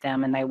information with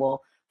them, and they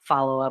will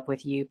follow up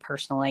with you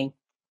personally.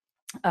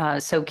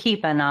 So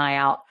keep an eye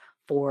out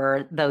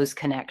for those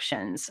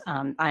connections.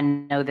 I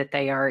know that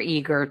they are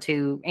eager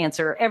to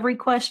answer every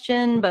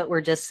question, but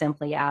we're just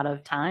simply out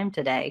of time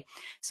today.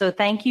 So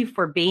thank you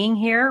for being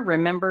here.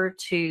 Remember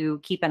to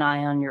keep an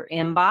eye on your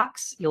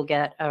inbox. You'll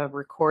get a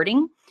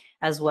recording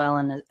as well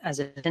as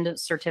an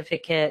attendance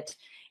certificate.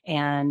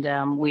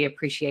 And we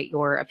appreciate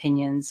your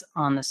opinions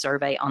on the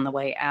survey on the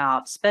way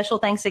out. Special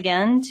thanks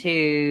again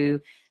to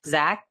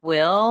Zach,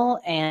 Will,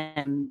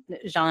 and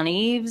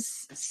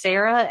Jean-Yves,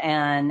 Sarah,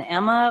 and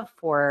Emma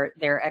for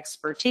their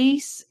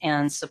expertise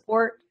and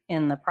support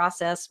in the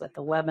process with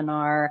the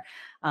webinar.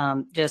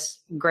 Just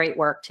great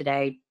work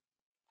today.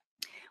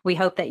 We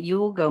hope that you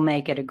will go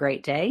make it a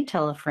great day.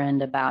 Tell a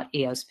friend about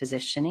EOS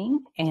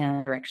Positioning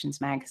and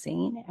Directions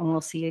Magazine, and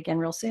we'll see you again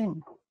real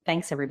soon.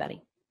 Thanks,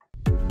 everybody.